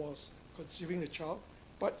sin was conceiving the child,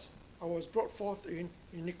 but I was brought forth in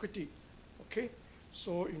iniquity. Okay?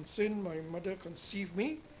 So in sin my mother conceived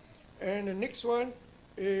me. And the next one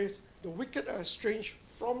is the wicked are estranged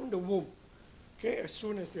from the womb. Okay, as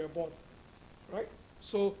soon as they are born. Right?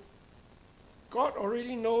 So God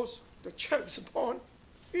already knows the child is born,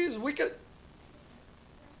 he is wicked.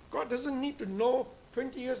 God doesn't need to know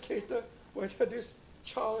 20 years later whether this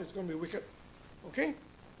child is going to be wicked. Okay?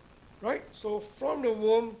 Right? So from the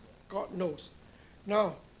womb, God knows.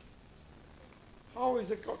 Now, how is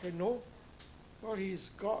it God can know? Well, he is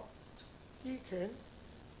God. he can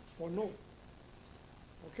foreknow.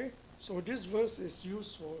 Okay, so this verse is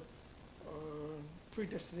used for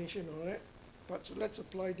predestination, all right? But so let's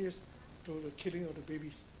apply this to the killing of the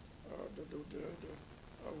babies, the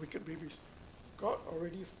wicked babies. God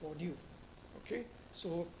already foreknew. Okay,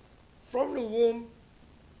 so from the womb,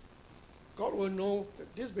 God will know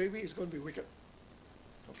that this baby is going to be wicked.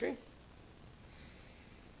 Okay?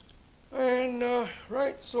 And,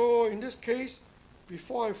 right, so in this case,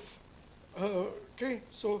 before okay,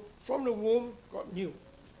 so from the womb, God knew.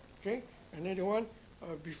 Okay? And then the one,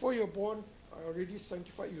 before you're born, I already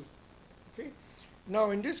sanctified you. Okay?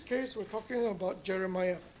 Now, in this case, we're talking about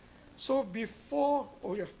Jeremiah. So before,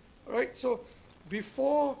 oh yeah, right, so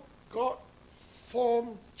before God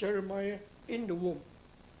formed Jeremiah in the womb,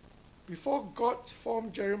 before God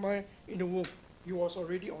formed Jeremiah in the womb, he was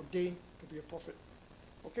already ordained to be a prophet.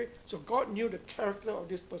 Okay, so God knew the character of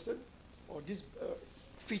this person, or this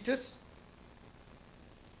fetus.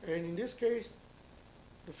 And in this case,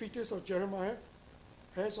 the fetus of Jeremiah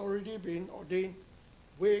has already been ordained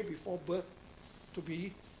way before birth to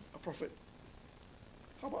be a prophet.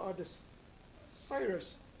 How about others?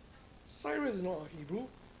 Cyrus. Cyrus is not a Hebrew.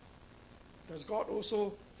 Does God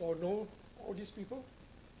also foreknow all these people?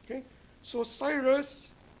 Okay, so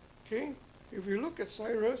Cyrus, okay, if you look at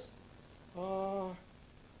Cyrus,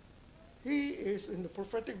 he is in the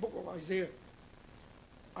prophetic book of Isaiah.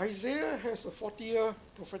 Isaiah has a 40-year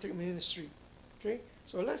prophetic ministry. Okay,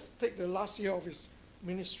 so let's take the last year of his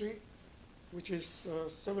ministry, which is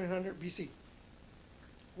 700 BC.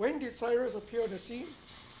 When did Cyrus appear on the scene?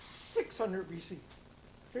 600 BC.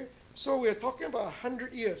 Okay, so we're talking about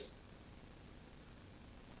 100 years.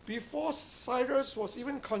 Before Cyrus was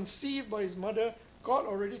even conceived by his mother, God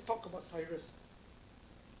already talked about Cyrus.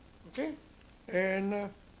 Okay? And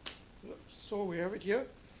so we have it here.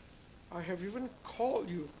 I have even called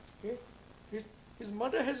you. Okay? His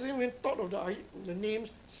mother hasn't even thought of the name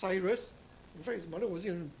Cyrus. In fact, his mother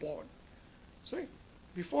wasn't even born. So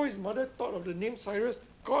before his mother thought of the name Cyrus,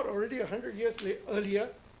 God already 100 years earlier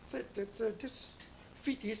said that this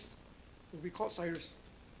fetus will be called Cyrus.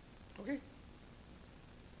 Okay?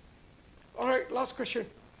 All right, last question.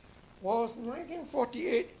 Was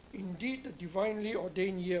 1948 indeed the divinely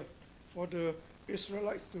ordained year for the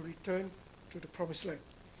Israelites to return to the promised land?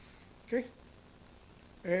 Okay?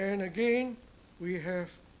 And again, we have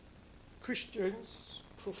Christians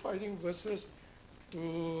providing verses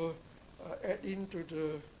to add into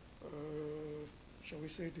the, shall we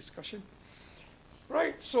say, discussion.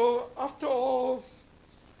 Right, so after all,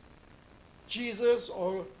 Jesus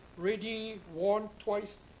already warned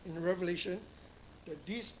twice in Revelation that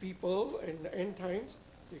these people in the end times,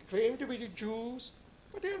 they claim to be the Jews,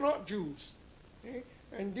 but they're not Jews. Okay?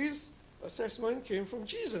 And this assessment came from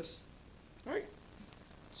Jesus. Right?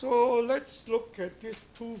 So let's look at these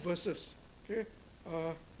two verses. Okay?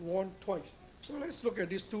 Warned twice. So let's look at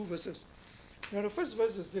these two verses. Now the first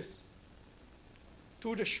verse is this.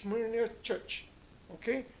 To the Smyrna church.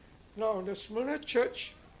 Okay? Now the Smyrna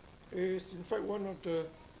church is in fact one of the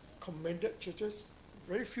commended churches.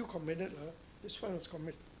 Very few commended. This one was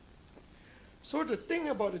commended. So the thing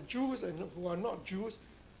about the Jews and who are not Jews,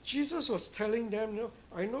 Jesus was telling them,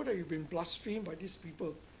 I know that you've been blasphemed by these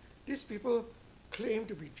people. These people claim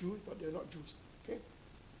to be Jews, but they're not Jews. Okay?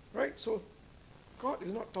 Right? So God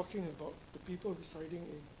is not talking about the people residing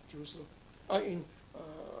in Jerusalem, in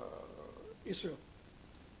Israel.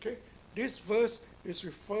 Okay? This verse is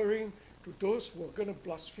referring to those who are going to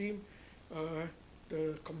blaspheme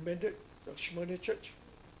the commended Smyrna church.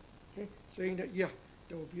 Okay? Saying that, yeah,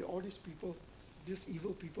 there will be all these people, these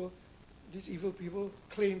evil people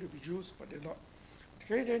claim to be Jews, but they're not.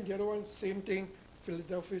 Okay, then the other one, same thing,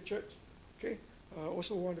 Philadelphia church. Okay,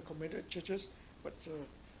 also one of the commended churches, but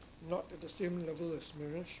not at the same level as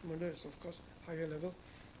Smyrna. Smyrna is, of course, higher level.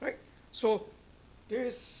 Right? So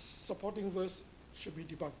this supporting verse should be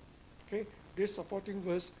debunked. Okay? This supporting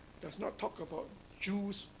verse does not talk about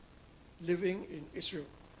Jews living in Israel.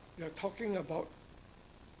 They are talking about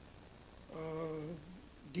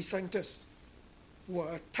dissenters who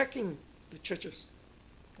are attacking the churches,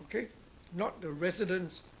 okay, not the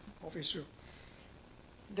residents of Israel.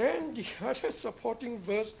 Then the other supporting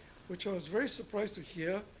verse, which I was very surprised to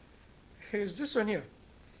hear, is this one here.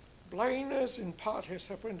 Blindness in part has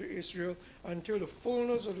happened to Israel until the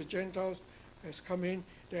fullness of the Gentiles has come in,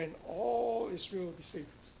 then all Israel will be saved.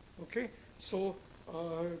 Okay, so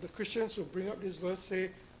the Christians who bring up this verse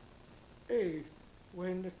say, hey,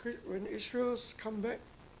 when Israel's come back,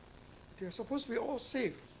 they're supposed to be all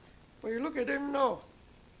saved. But you look at them now,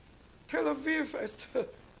 Tel Aviv as the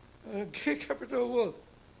gay capital of the world.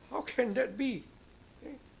 How can that be?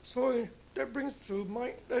 Okay? So that brings to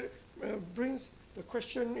mind, that brings the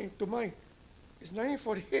question into mind. Is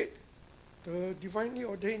 1948 the divinely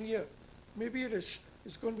ordained year? Maybe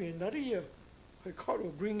it's going to be another year where God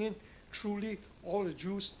will bring in truly all the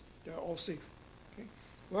Jews that are all saved. Okay?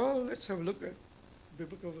 Well, let's have a look at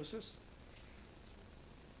biblical verses.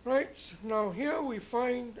 Right, now here we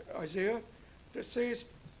find Isaiah that says,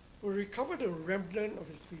 will recover the remnant of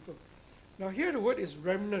his people. Now here the word is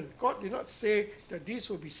remnant. God did not say that these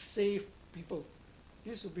will be saved people.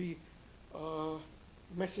 These will be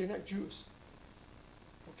Messianic Jews.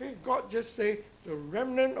 Okay, God just say the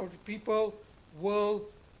remnant of the people will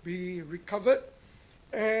be recovered.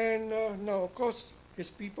 And now, of course, his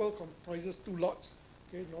people comprises two lots.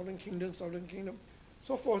 Okay, northern kingdom, southern kingdom.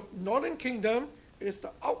 So for northern kingdom, it's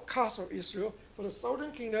the outcast of Israel. For the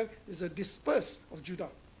southern kingdom, it's the dispersed of Judah.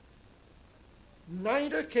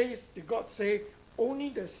 Neither case did God say only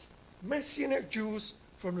the Messianic Jews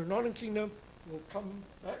from the northern kingdom will come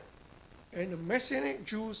back, and the Messianic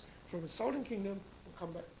Jews from the southern kingdom will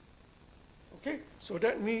come back. Okay, so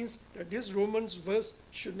that means that this Romans verse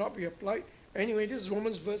should not be applied. Anyway, this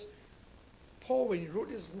Romans verse, Paul, when he wrote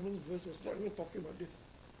this Romans verse, was not even talking about this.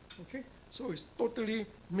 Okay, so it's totally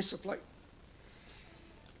misapplied.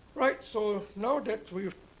 Right, so now that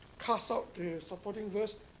we've cast out the supporting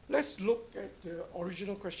verse, let's look at the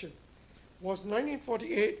original question. Was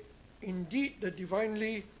 1948 indeed the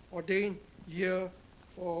divinely ordained year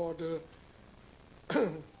for the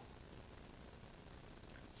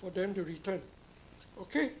for them to return?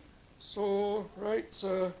 Okay, so right,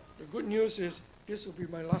 the good news is this will be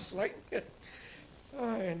my last slide.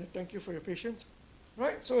 And thank you for your patience.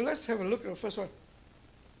 Right, so let's have a look at the first one.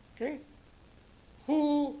 Okay,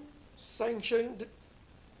 who sanctioned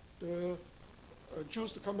the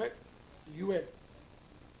Jews to come back? The UN.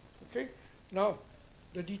 Okay, now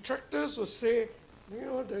the detractors will say, you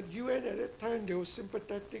know, the UN at that time, they were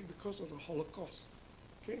sympathetic because of the Holocaust.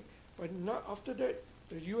 Okay, but now after that,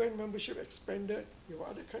 the UN membership expanded, there were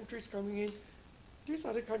other countries coming in. These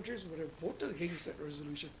other countries would have voted against that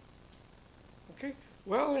resolution. Okay,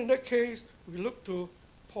 well, in that case, we look to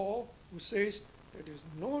Paul, who says that there's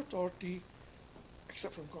no authority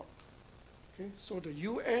except from God. Okay, so the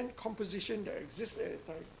UN composition that existed at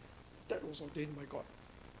the time, that was ordained by God.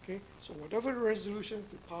 Okay, so whatever resolutions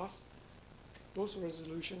they pass, those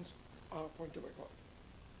resolutions are appointed by God.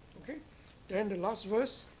 Okay, then the last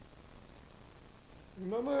verse.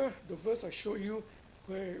 Remember the verse I showed you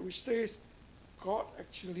which says God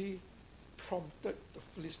actually prompted the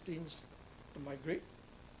Philistines to migrate,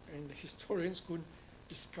 and the historians couldn't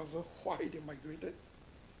discover why they migrated.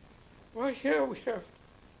 Well, here we have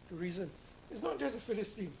the reason. It's not just the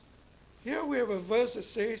Philistines. Here we have a verse that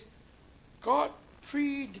says God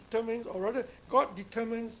predetermines, or rather, God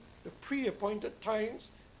determines the pre-appointed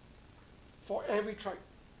times for every tribe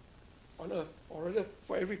on earth, or rather,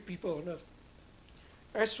 for every people on earth.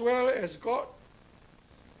 As well as God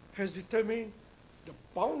has determined the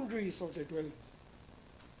boundaries of their dwellings.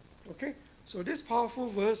 Okay? So this powerful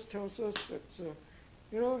verse tells us that,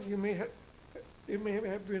 you know, it may have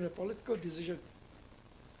been a political decision,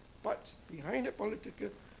 but behind that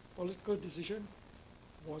political decision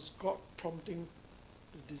was God prompting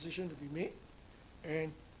the decision to be made.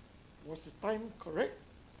 And was the time correct?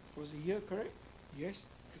 Was the year correct? Yes,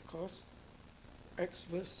 because the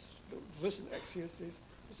verse in Acts here says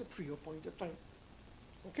it's a pre-appointed time.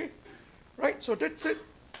 Okay? Right, so that's it.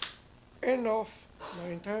 End of my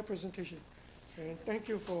entire presentation. And thank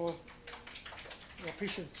you for your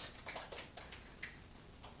patience.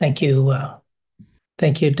 Thank you.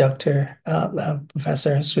 Thank you, Dr.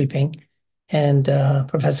 Professor Sweeping, and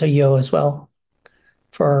Professor Yo as well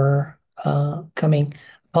for coming.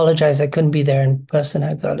 Apologize, I couldn't be there in person.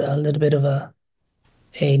 I got a little bit of a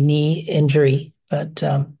knee injury, but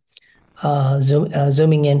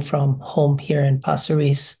zooming in from home here in Pasir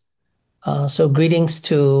Ris. So greetings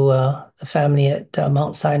to the family at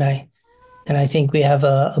Mount Sinai. And I think we have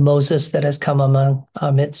a Moses that has come among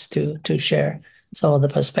our midst to share some of the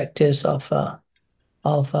perspectives of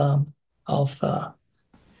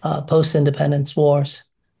post-independence wars.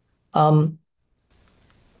 I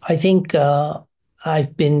think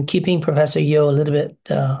I've been keeping Professor Yo a little bit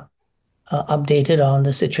updated on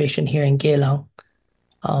the situation here in Geylang.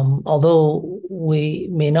 Although we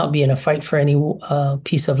may not be in a fight for any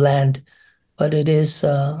piece of land, but it is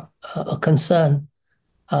a concern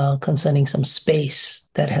concerning some space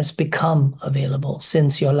that has become available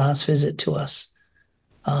since your last visit to us.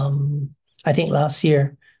 I think last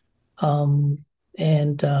year, regarding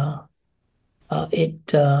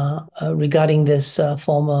this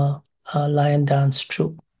former lion dance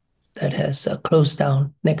troupe that has closed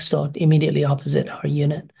down next door, immediately opposite our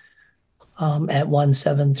unit, at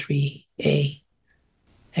 173A,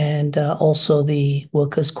 and also the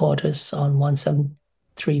workers' quarters on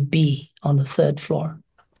 173B on the third floor.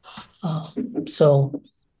 So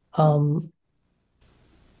a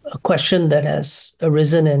question that has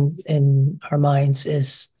arisen in our minds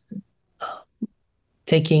is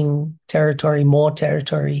taking more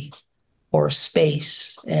territory or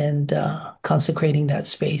space, and consecrating that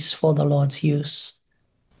space for the Lord's use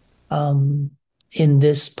in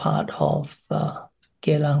this part of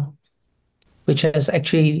Geylang, which has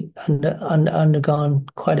actually undergone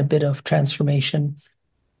quite a bit of transformation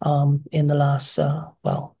in the last,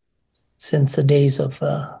 since the days of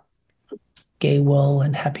Gay World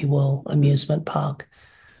and Happy World amusement park.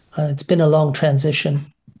 It's been a long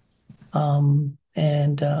transition, and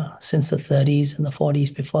since the 30s and the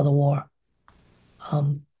 40s before the war.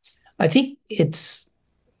 I think it's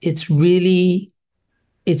really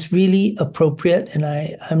appropriate, and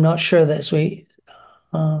I'm not sure that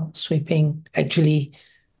Sweeping actually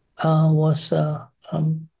was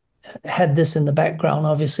had this in the background,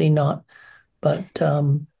 obviously not, but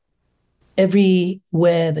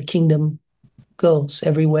everywhere the kingdom goes,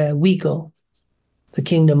 everywhere we go, the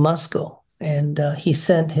kingdom must go. And he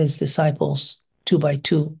sent his disciples 2 by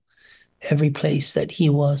 2 every place that he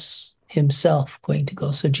was himself going to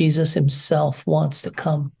go. So Jesus himself wants to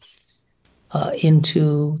come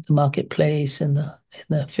into the marketplace, in the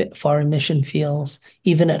foreign mission fields,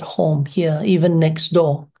 even at home here, even next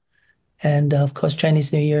door. And of course,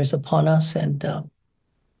 Chinese New Year is upon us, and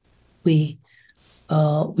we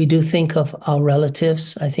do think of our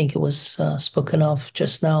relatives. I think it was spoken of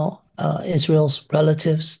just now, Israel's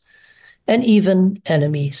relatives, and even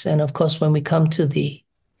enemies. And of course, when we come to the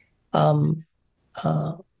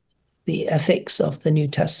ethics of the New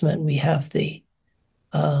Testament, we have the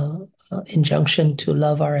injunction to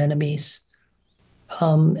love our enemies,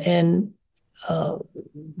 and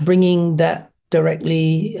bringing that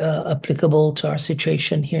directly applicable to our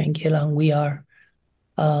situation here in Geylang, we are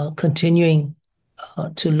continuing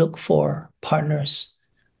to look for partners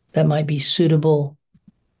that might be suitable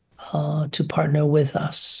to partner with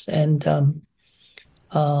us. And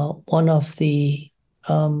one of the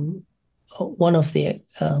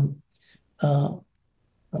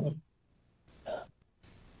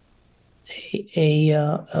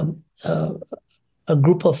a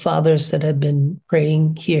group of fathers that had been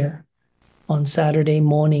praying here on Saturday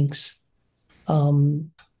mornings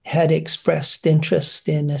had expressed interest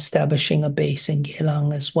in establishing a base in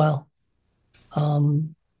Geylang as well.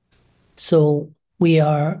 So we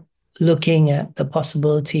are looking at the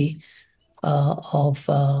possibility of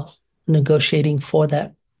negotiating for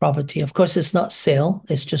that property. Of course, it's not sale,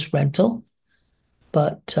 it's just rental.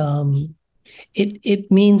 But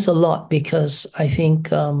it means a lot, because I think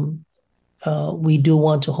we do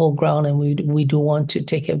want to hold ground, and we do want to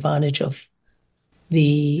take advantage of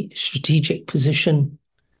the strategic position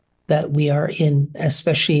that we are in,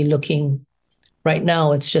 especially looking right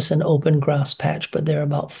now. It's just an open grass patch, but there are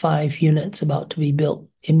about 5 units about to be built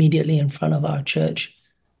immediately in front of our church.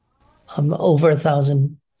 Over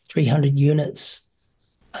 1,300 units,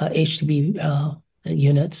 HDB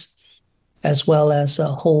units, as well as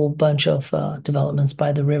a whole bunch of developments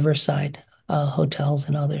by the riverside, hotels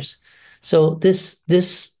and others. So this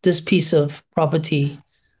piece of property,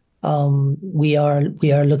 we are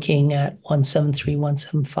looking at 173,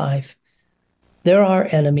 175. There are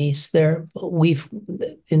enemies there.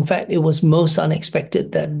 In fact, it was most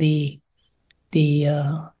unexpected that the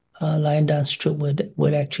lion dance troupe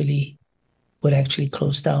would actually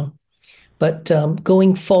close down. But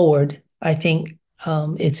going forward, I think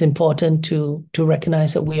it's important to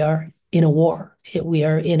recognize that we are in a war. We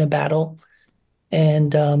are in a battle,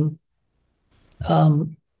 and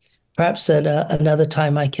perhaps at another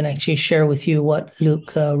time I can actually share with you what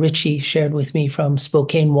Luke Ritchie shared with me from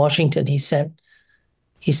Spokane, Washington. He sent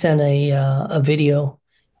a video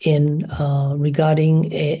in regarding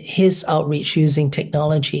his outreach using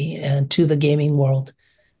technology and to the gaming world,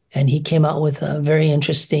 and he came out with a very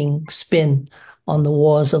interesting spin on the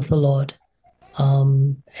wars of the Lord.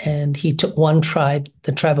 And he took one tribe,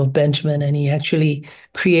 the tribe of Benjamin, and he actually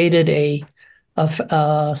created a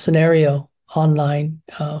scenario online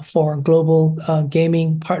for global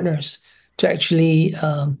gaming partners to actually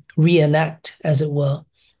reenact, as it were,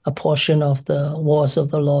 a portion of the wars of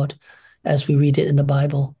the Lord as we read it in the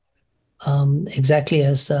Bible, exactly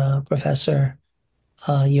as Professor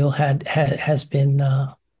Yo has been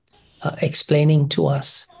explaining to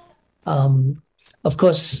us. Of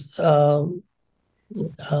course,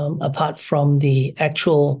 apart from the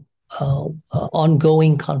actual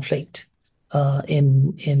ongoing conflict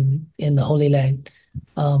in the Holy Land.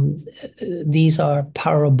 These are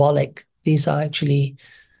parabolic. These are actually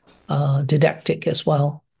didactic as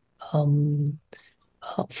well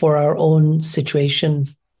for our own situation.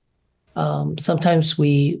 Sometimes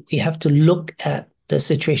we have to look at the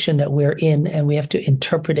situation that we're in and we have to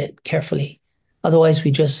interpret it carefully. Otherwise,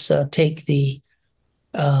 we just take the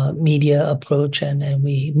media approach and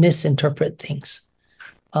we misinterpret things.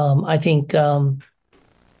 I think there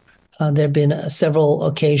have been several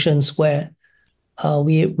occasions where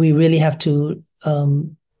we really have to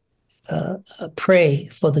pray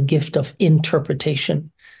for the gift of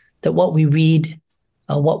interpretation, that what we read,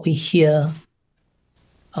 what we hear.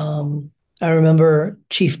 I remember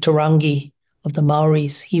Chief Tarangi of the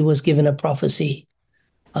Maoris, he was given a prophecy.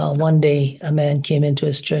 One day, a man came into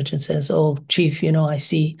his church and says, "Oh, Chief, I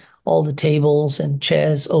see all the tables and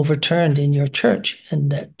chairs overturned in your church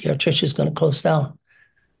and that your church is going to close down."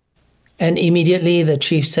 And immediately the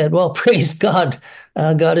chief said, "Well, praise God.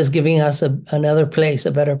 God is giving us another place,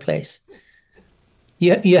 a better place."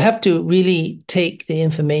 You have to really take the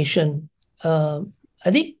information. I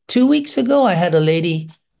think 2 weeks ago, I had a lady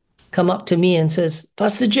come up to me and says,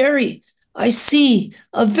 "Pastor Jerry, I see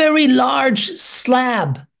a very large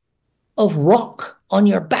slab of rock on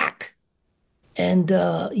your back, and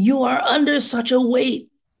you are under such a weight."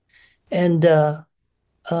 And,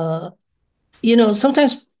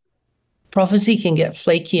 sometimes prophecy can get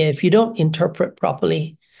flaky if you don't interpret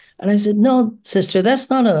properly. And I said, "No, sister, that's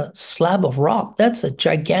not a slab of rock. That's a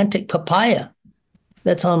gigantic papaya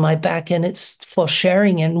that's on my back, and it's for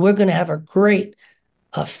sharing, and we're going to have a great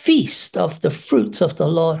feast of the fruits of the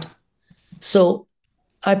Lord." So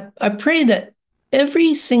I pray that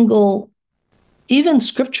every single, even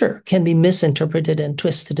scripture can be misinterpreted and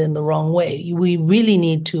twisted in the wrong way. We really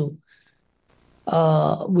need to,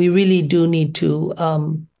 we really do need to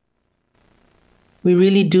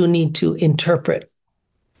interpret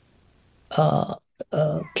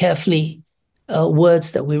carefully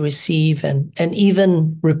words that we receive and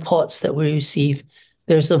even reports that we receive.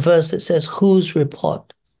 There's a verse that says, "Whose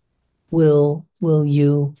report will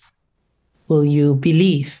you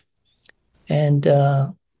believe?" And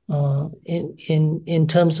in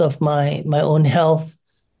terms of my own health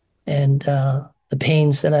and the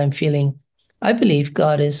pains that I'm feeling, I believe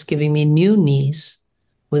God is giving me new knees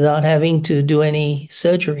without having to do any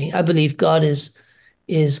surgery. I believe God is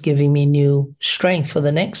giving me new strength for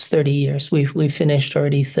the next 30 years. We've finished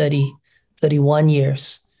already 31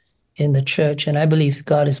 years in the church, and I believe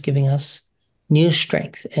God is giving us new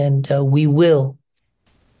strength, and we will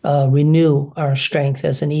renew our strength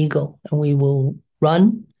as an eagle, and we will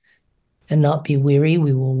run and not be weary.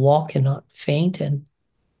 We will walk and not faint, and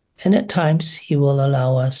at times He will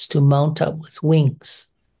allow us to mount up with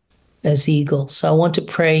wings as eagles. So I want to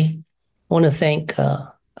pray. I want to thank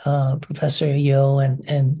Professor Yo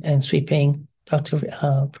and Swee Ping,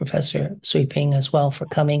 Professor Swee Ping as well for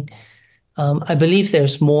coming. I believe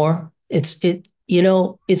there's more. It's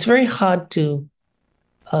very hard to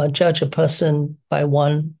judge a person by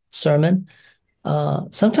one sermon.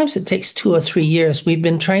 Sometimes it takes 2 or 3 years. We've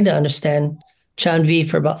been trying to understand Chanvi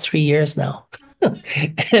for about 3 years now.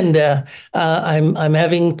 And I'm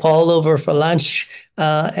having Paul over for lunch,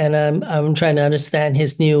 and I'm trying to understand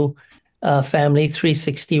his new Family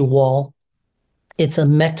 360 wall. It's a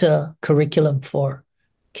meta curriculum for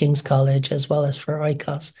King's College as well as for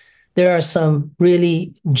ICAS. There are some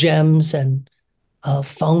really gems and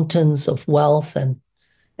fountains of wealth, and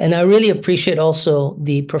I really appreciate also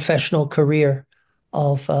the professional career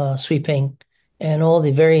of Swee Ping and all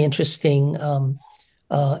the very interesting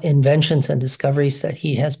inventions and discoveries that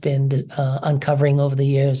he has been uncovering over the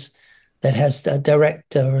years that has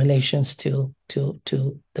direct relations to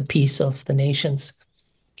the peace of the nations.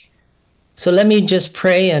 So let me just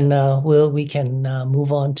pray, and we can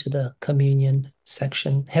move on to the communion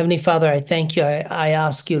section. Heavenly Father, I thank you. I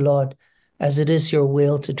ask you, Lord, as it is your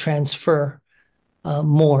will to transfer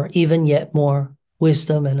more, even yet more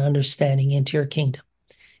wisdom and understanding into your kingdom.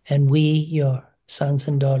 And we, your sons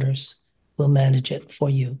and daughters, will manage it for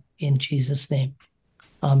you in Jesus' name.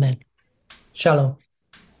 Amen. Shalom.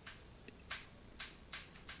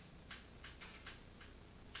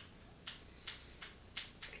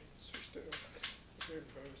 Switch that off. Very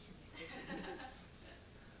embarrassing.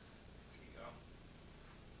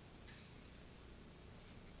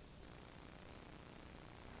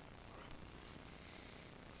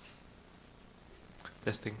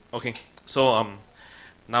 Testing. Okay. So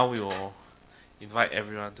now we will invite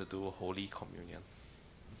everyone to do Holy Communion.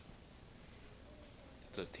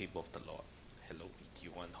 The table of the Lord. Hello, do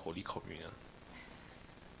you want Holy Communion?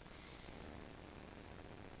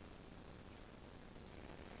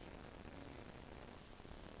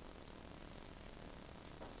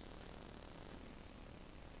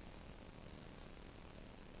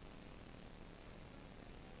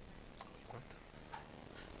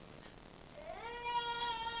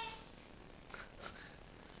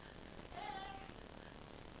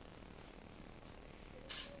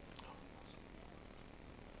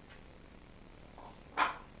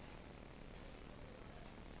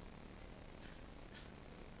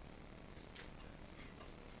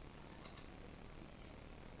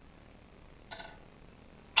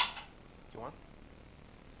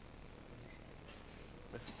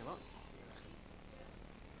 not.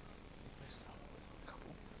 Where's the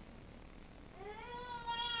couple?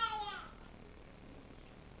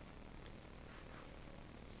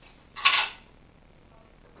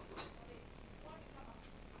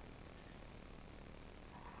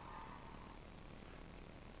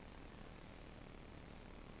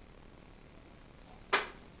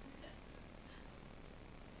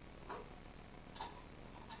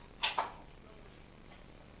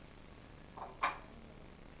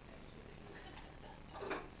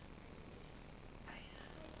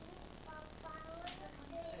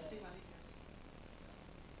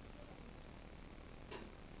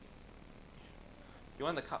 You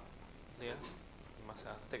want the cup? Yeah. You must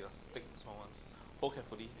take a small one. Hold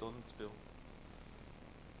carefully, don't spill.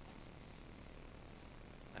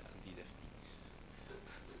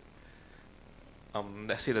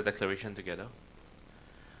 Let's say the declaration together.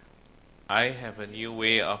 I have a new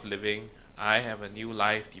way of living. I have a new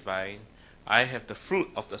life divine. I have the fruit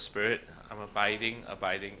of the Spirit. I'm abiding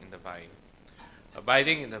in the vine.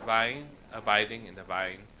 Abiding in the vine, abiding in the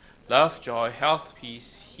vine. Love, joy, health,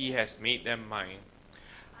 peace, He has made them mine.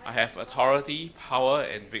 I have authority, power,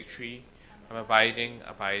 and victory. I'm abiding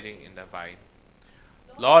in the vine.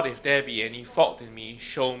 Lord, if there be any fault in me,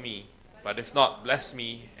 show me. But if not, bless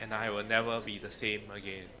me, and I will never be the same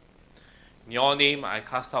again. In your name I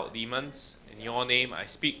cast out demons. In your name I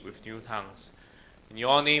speak with new tongues. In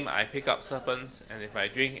your name I pick up serpents, and if I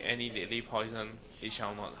drink any deadly poison, it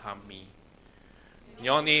shall not harm me. In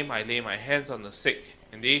your name I lay my hands on the sick,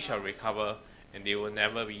 and they shall recover, and they will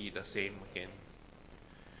never be the same again.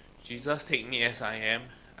 Jesus, take me as I am.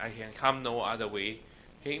 I can come no other way.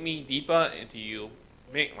 Take me deeper into you.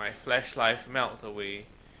 Make my flesh life melt away.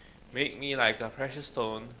 Make me like a precious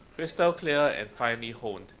stone, crystal clear and finely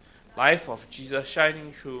honed. Life of Jesus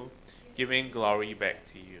shining through, giving glory back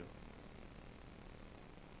to you.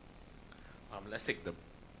 Let's take the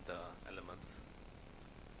elements.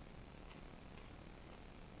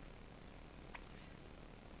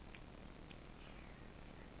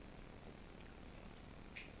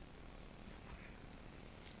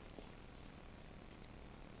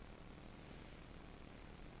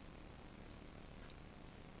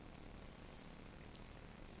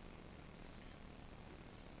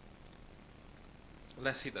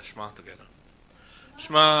 Let's see the Shema together.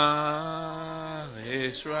 Shema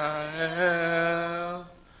Israel,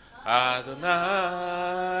 Adonai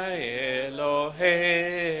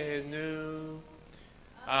Eloheinu,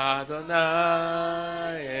 Adonai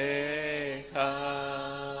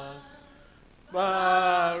Echad,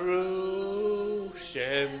 Baruch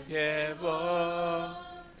Shem Kevod,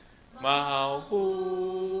 Malchuto,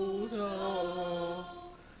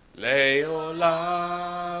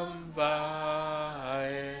 Leolam Vaed.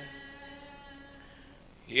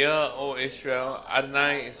 Hear, O Israel,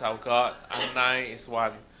 Adonai is our God, Adonai is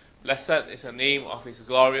one. Blessed is the name of his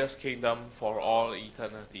glorious kingdom for all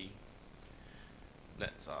eternity.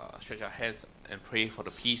 Let's stretch our hands and pray for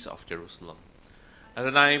the peace of Jerusalem.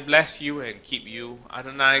 Adonai bless you and keep you.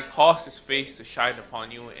 Adonai cause his face to shine upon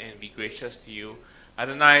you and be gracious to you.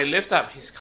 Adonai lift up his